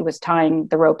while he was tying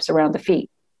the ropes around the feet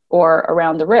or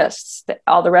around the wrists.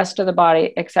 All the rest of the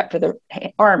body, except for the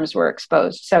arms, were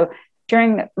exposed. So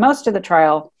during most of the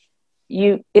trial,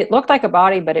 it looked like a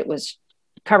body, but it was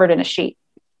covered in a sheet.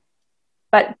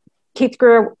 But Keith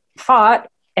Greer fought,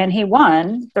 and he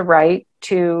won the right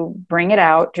to bring it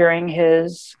out during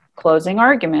his closing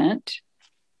argument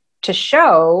to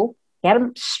show, he had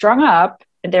him strung up.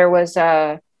 There was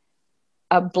a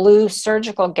blue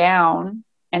surgical gown,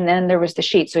 and then there was the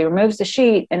sheet. So he removes the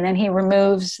sheet, and then he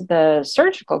removes the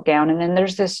surgical gown, and then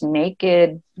there's this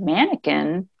naked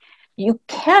mannequin. You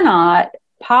cannot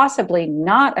possibly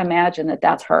not imagine that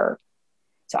that's her.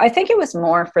 So I think it was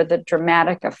more for the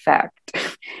dramatic effect.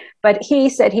 But he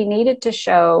said he needed to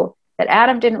show that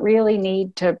Adam didn't really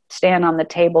need to stand on the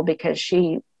table because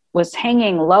she was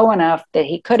hanging low enough that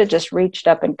he could have just reached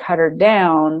up and cut her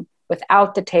down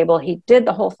without the table. He did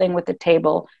the whole thing with the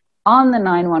table on the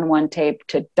 911 tape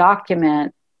to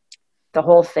document the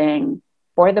whole thing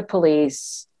for the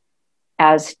police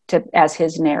as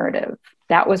his narrative.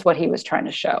 That was what he was trying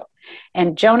to show.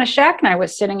 And Jonah Shacknai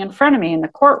was sitting in front of me in the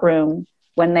courtroom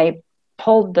when they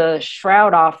pulled the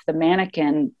shroud off the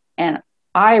mannequin. And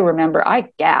I remember I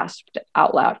gasped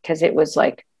out loud because it was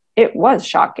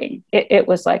shocking. It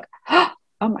was like, oh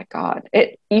my God.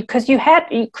 Because you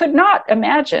could not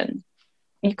imagine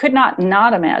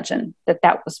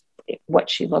that was what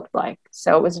she looked like.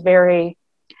 So it was very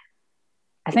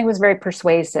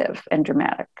persuasive and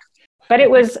dramatic. But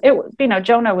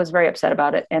Jonah was very upset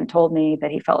about it and told me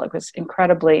that he felt it was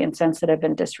incredibly insensitive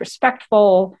and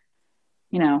disrespectful.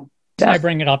 I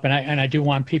bring it up, and I do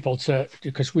want people to,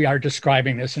 because we are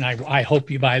describing this, and I hope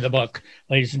you buy the book,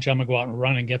 ladies and gentlemen. Go out and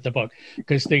run and get the book,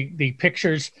 because the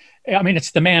pictures. I mean,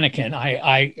 it's the mannequin.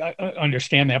 I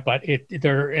understand that, but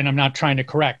and I'm not trying to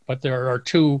correct, but there are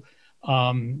two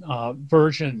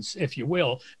versions, if you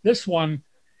will. This one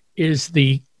is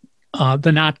the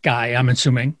knot guy, I'm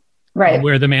assuming. Right,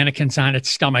 where the mannequin's on its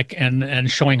stomach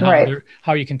and showing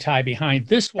how you can tie behind.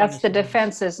 This one. That's the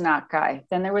defense's knot guy.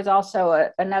 Then there was also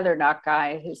another knot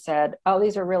guy who said, "Oh,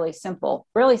 these are really simple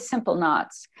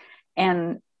knots,"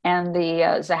 and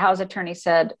the Zahau's attorney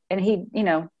said, and he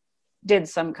did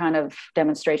some kind of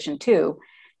demonstration too,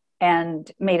 and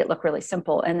made it look really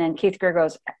simple. And then Keith Greer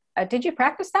goes, "Did you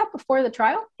practice that before the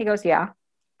trial?" He goes, "Yeah."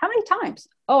 "How many times?"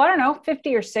 "Oh, I don't know,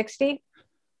 50 or 60.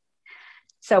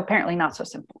 So apparently not so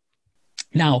simple.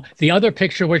 Now, the other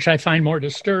picture, which I find more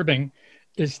disturbing,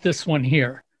 is this one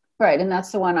here. Right. And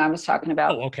that's the one I was talking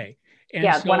about. Oh, okay. And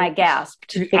yeah, so when I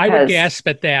gasped. I would gasp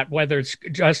at that, whether it's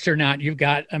just or not. You've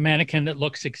got a mannequin that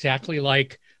looks exactly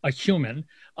like a human.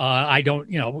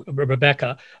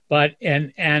 Rebecca, but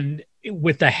and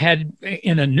with the head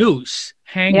in a noose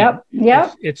hanging.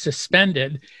 Yep. It's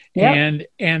suspended. Yep.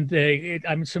 And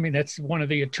I'm assuming that's one of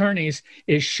the attorneys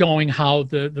is showing how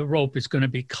the rope is going to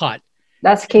be cut.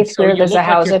 That's Keith Greer, the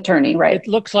Zahau's attorney, right? It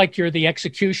looks like you're the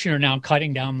executioner now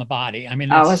cutting down the body. I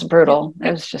mean, it was brutal. It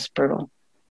was just brutal.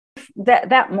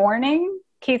 That morning,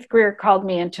 Keith Greer called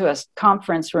me into a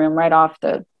conference room right off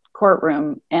the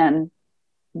courtroom and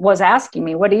was asking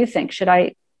me, "What do you think? Should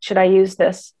I use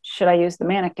this? Should I use the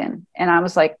mannequin?" And I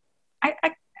was like,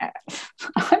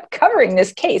 I'm covering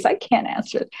this case. I can't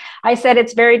answer it. I said,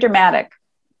 "It's very dramatic.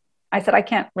 I said, I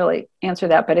can't really answer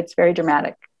that, but it's very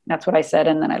dramatic. That's what I said.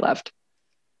 And then I left.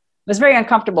 It was very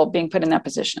uncomfortable being put in that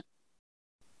position.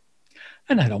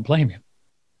 And I don't blame you.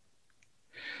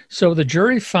 So the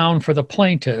jury found for the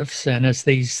plaintiffs, and as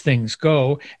these things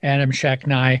go, Adam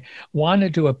Shacknai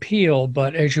wanted to appeal,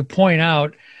 but as you point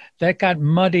out, that got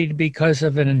muddied because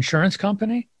of an insurance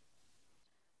company?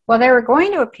 Well, they were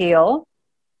going to appeal,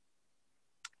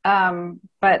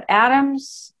 but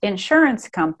Adam's insurance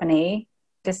company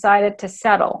decided to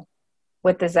settle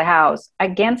with the Zahaus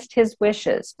against his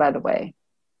wishes, by the way,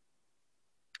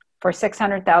 for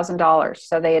 $600,000.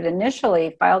 So they had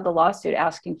initially filed the lawsuit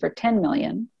asking for $10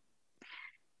 million.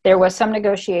 There was some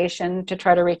negotiation to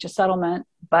try to reach a settlement,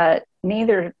 but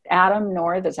neither Adam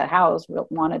nor the Zahaus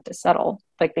wanted to settle.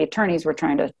 Like the attorneys were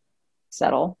trying to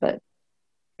settle,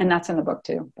 and that's in the book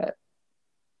too. But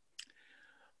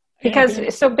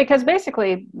because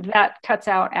basically that cuts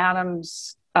out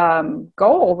Adam's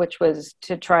goal, which was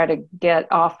to try to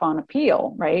get off on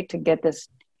appeal, right? To get this,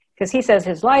 because he says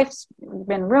his life's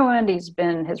been ruined.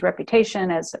 His reputation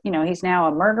as, he's now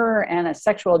a murderer and a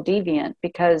sexual deviant,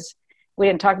 because we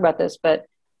didn't talk about this, but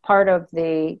part of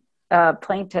the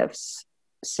plaintiff's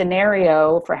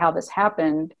scenario for how this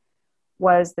happened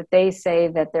was that they say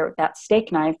that that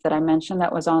steak knife that I mentioned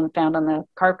that was found on the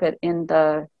carpet in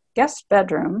the guest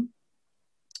bedroom,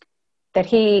 that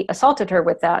he assaulted her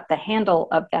with the handle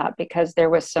of that, because there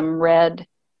was some red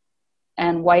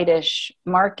and whitish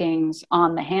markings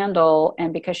on the handle,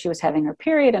 and because she was having her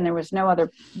period and there was no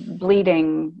other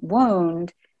bleeding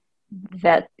wound,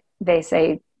 that they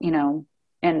say,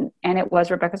 and it was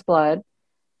Rebecca's blood,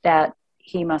 that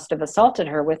he must have assaulted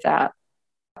her with that.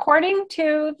 According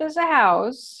to the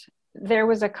Zahaus, there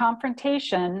was a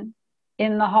confrontation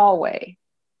in the hallway.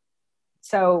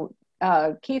 So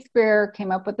Keith Greer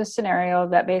came up with the scenario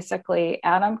that basically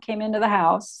Adam came into the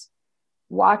house,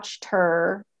 watched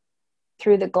her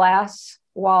through the glass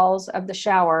walls of the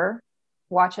shower,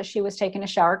 watched as she was taking a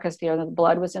shower, because the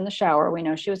blood was in the shower. We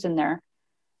know she was in there.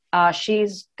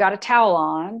 She's got a towel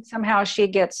on. Somehow she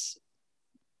gets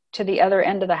to the other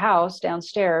end of the house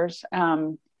downstairs.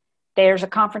 There's a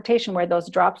confrontation where those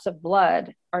drops of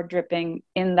blood are dripping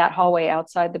in that hallway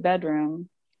outside the bedroom.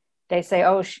 They say,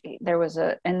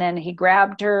 and then he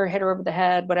grabbed her, hit her over the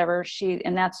head, whatever.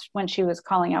 And that's when she was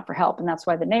calling out for help. And that's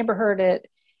why the neighbor heard it.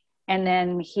 And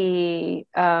then he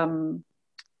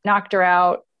knocked her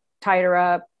out, tied her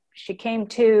up. She came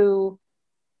to,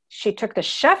 she took the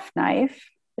chef's knife,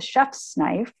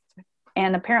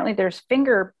 and apparently there's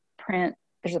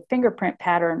a fingerprint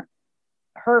pattern,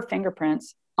 her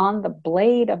fingerprints on the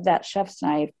blade of that chef's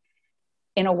knife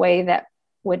in a way that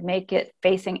would make it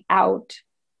facing out,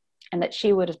 and that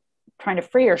she was trying to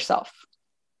free herself,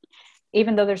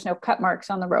 even though there's no cut marks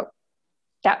on the rope.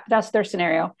 That's their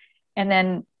scenario. And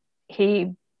then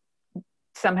he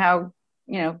somehow,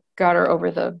 got her over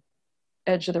the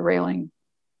edge of the railing.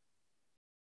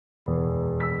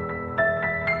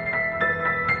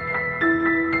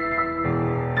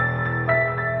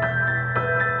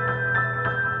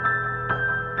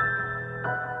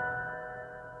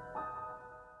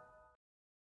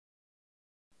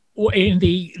 In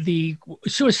the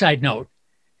suicide note,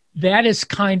 that is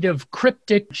kind of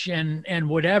cryptic and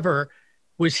whatever.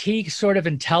 Was he sort of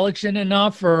intelligent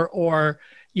enough, or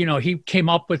he came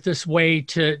up with this way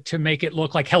to make it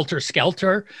look like helter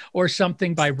skelter or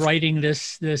something by writing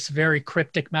this very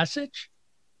cryptic message?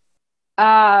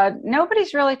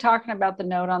 Nobody's really talking about the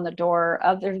note on the door,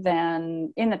 other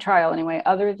than in the trial anyway,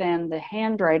 other than the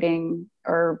handwriting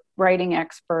or writing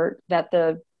expert that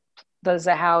the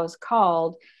Zahaus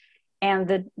called.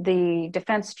 And the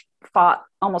defense fought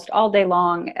almost all day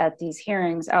long at these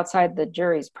hearings outside the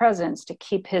jury's presence to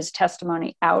keep his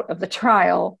testimony out of the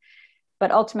trial. But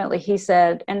ultimately he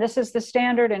said, and this is the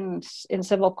standard in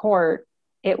civil court,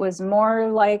 it was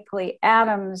more likely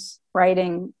Adam's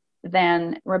writing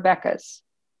than Rebecca's.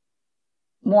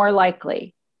 More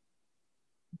likely,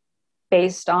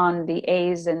 based on the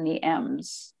A's and the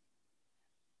M's.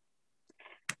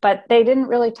 But they didn't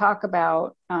really talk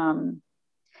about...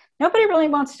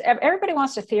 everybody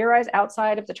wants to theorize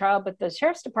outside of the trial, but the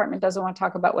sheriff's department doesn't want to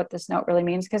talk about what this note really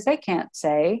means, because they can't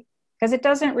say, because it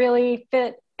doesn't really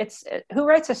fit. It's who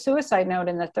writes a suicide note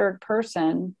in the third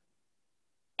person,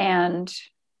 and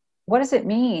what does it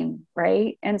mean,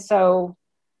 right? And so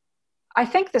I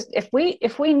think this, if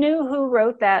we knew who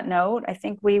wrote that note, I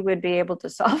think we would be able to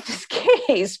solve this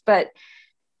case, but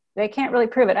they can't really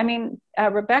prove it. I mean,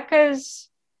 Rebecca's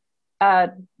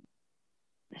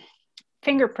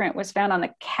fingerprint was found on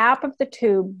the cap of the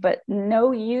tube, but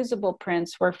no usable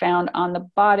prints were found on the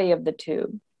body of the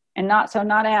tube, and not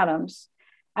Adam's.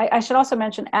 I should also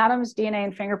mention Adam's DNA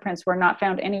and fingerprints were not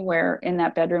found anywhere in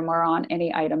that bedroom or on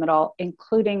any item at all,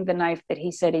 including the knife that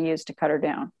he said he used to cut her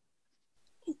down.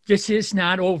 This is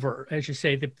not over, as you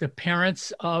say. The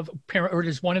parents or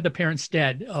is one of the parents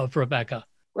dead of Rebecca?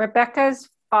 Rebecca's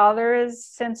father has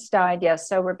since died, yes.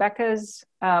 So Rebecca's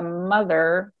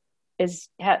mother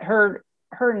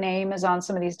her name is on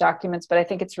some of these documents, but I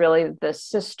think it's really the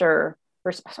sister,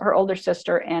 her older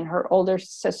sister, and her older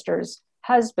sister's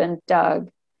husband, Doug,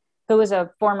 who was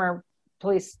a former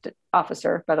police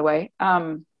officer, by the way.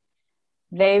 The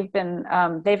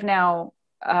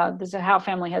Howe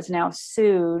family has now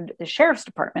sued the sheriff's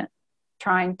department,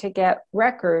 trying to get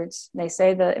records. They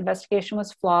say the investigation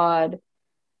was flawed,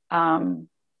 and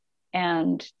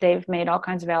they've made all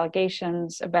kinds of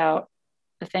allegations about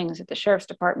the things that the sheriff's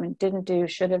department didn't do,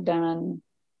 should have done,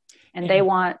 and they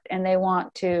want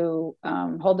to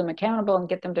hold them accountable and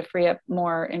get them to free up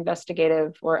more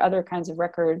investigative or other kinds of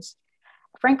records.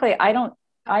 Frankly, I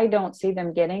don't see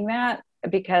them getting that,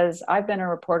 because I've been a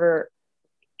reporter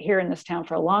here in this town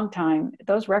for a long time.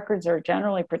 Those records are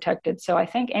generally protected. So I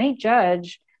think any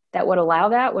judge that would allow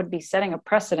that would be setting a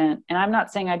precedent. And I'm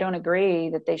not saying I don't agree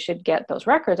that they should get those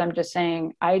records. I'm just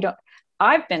saying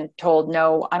I've been told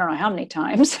no, I don't know how many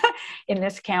times in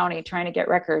this county trying to get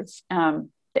records.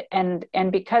 And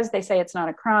because they say it's not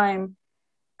a crime,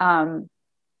 and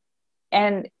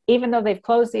even though they've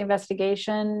closed the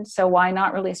investigation, so why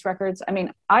not release records? I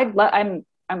mean, I'm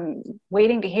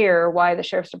waiting to hear why the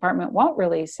sheriff's department won't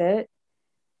release it,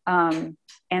 and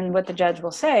what the judge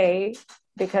will say,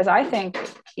 because I think,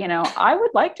 I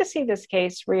would like to see this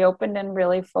case reopened and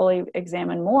really fully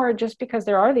examined more, just because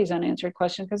there are these unanswered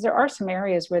questions, because there are some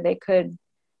areas where they could,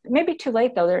 maybe too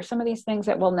late though. There are some of these things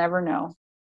that we'll never know.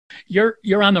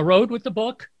 You're on the road with the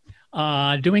book,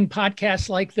 doing podcasts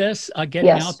like this, getting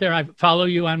Yes. out there. I follow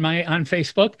you on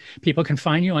Facebook. People can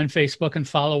find you on Facebook and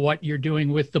follow what you're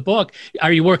doing with the book.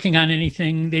 Are you working on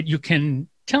anything that you can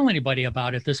tell anybody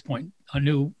about at this point? A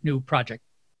new project?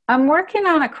 I'm working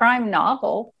on a crime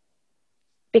novel,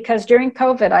 because during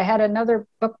COVID, I had another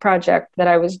book project that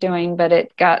I was doing, but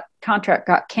contract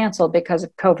got canceled because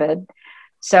of COVID.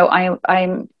 So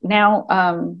I'm now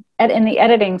in the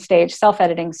editing stage,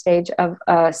 self-editing stage of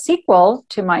a sequel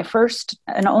to my first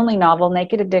and only novel,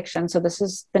 Naked Addiction. So this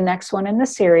is the next one in the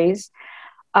series.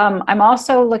 I'm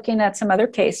also looking at some other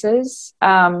cases,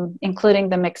 including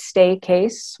the McStay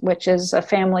case, which is a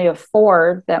family of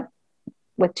four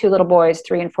with two little boys,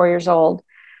 3 and 4 years old,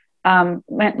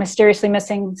 went mysteriously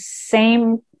missing,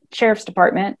 same sheriff's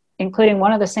department, including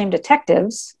one of the same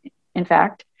detectives, in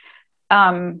fact.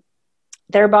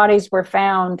 Their bodies were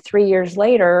found 3 years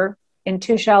later in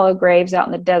 2 shallow graves out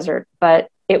in the desert, but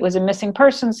it was a missing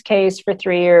persons case for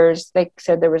 3 years. They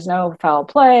said there was no foul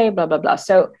play, blah, blah, blah.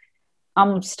 So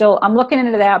I'm looking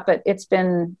into that, but it's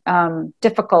been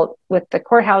difficult with the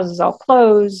courthouses all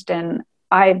closed, and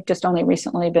I've just only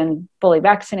recently been fully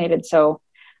vaccinated. So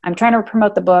I'm trying to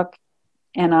promote the book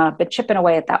and been chipping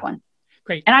away at that one.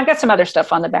 Great. And I've got some other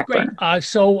stuff on the back burner.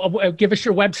 So give us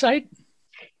your website.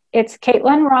 It's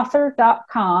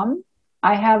CaitlinRother.com.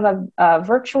 I have a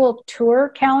virtual tour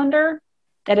calendar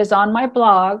that is on my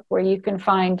blog, where you can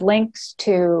find links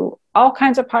to all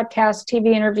kinds of podcasts,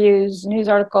 TV interviews, news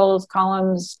articles,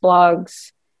 columns,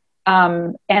 blogs,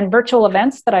 and virtual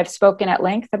events that I've spoken at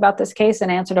length about this case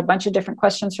and answered a bunch of different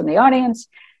questions from the audience.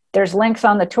 There's links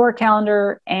on the tour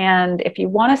calendar. And if you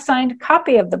want a signed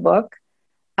copy of the book,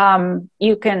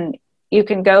 you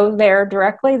can go there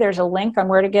directly. There's a link on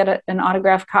where to get an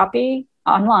autographed copy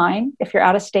online if you're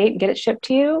out of state and get it shipped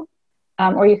to you.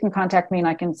 Or you can contact me and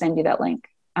I can send you that link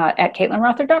at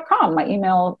CaitlinRother.com. My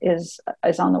email is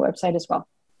on the website as well.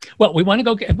 Well, we want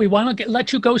to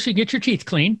let you go so you get your teeth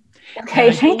clean.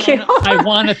 Okay, thank you. I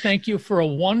want to thank you for a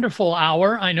wonderful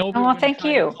hour. I know. Thank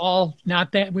you.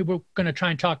 We were going to try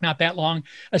and talk not that long,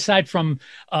 aside from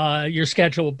your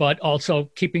schedule, but also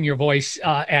keeping your voice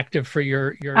active for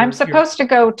your. I'm supposed to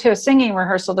go to a singing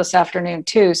rehearsal this afternoon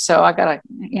too, so I gotta,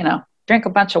 drink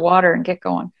a bunch of water and get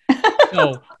going.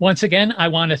 So once again, I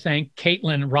want to thank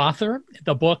Caitlin Rother.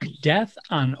 The book Death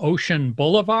on Ocean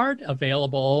Boulevard,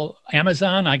 available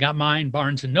Amazon. I got mine,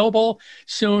 Barnes & Noble.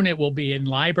 Soon it will be in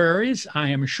libraries, I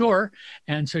am sure.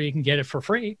 And so you can get it for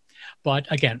free. But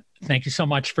again, thank you so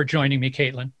much for joining me,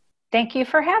 Caitlin. Thank you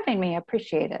for having me. I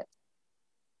appreciate it.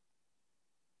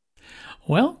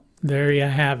 Well, there you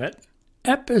have it.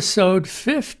 Episode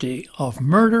 50 of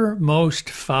Murder Most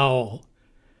Foul.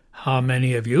 How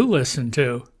many of you listened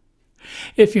to?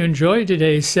 If you enjoyed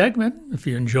today's segment, if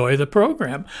you enjoy the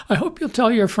program, I hope you'll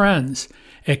tell your friends.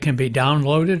 It can be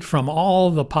downloaded from all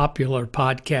the popular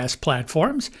podcast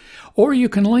platforms, or you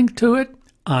can link to it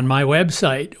on my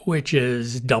website, which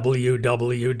is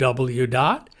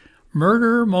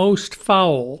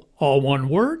www.murdermostfoul, all one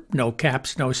word, no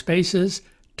caps, no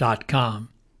spaces.com.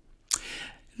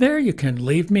 There you can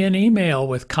leave me an email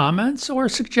with comments or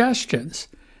suggestions.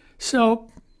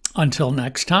 So, until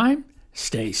next time,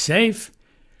 stay safe,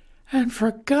 and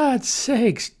for God's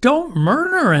sakes, don't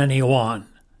murder anyone.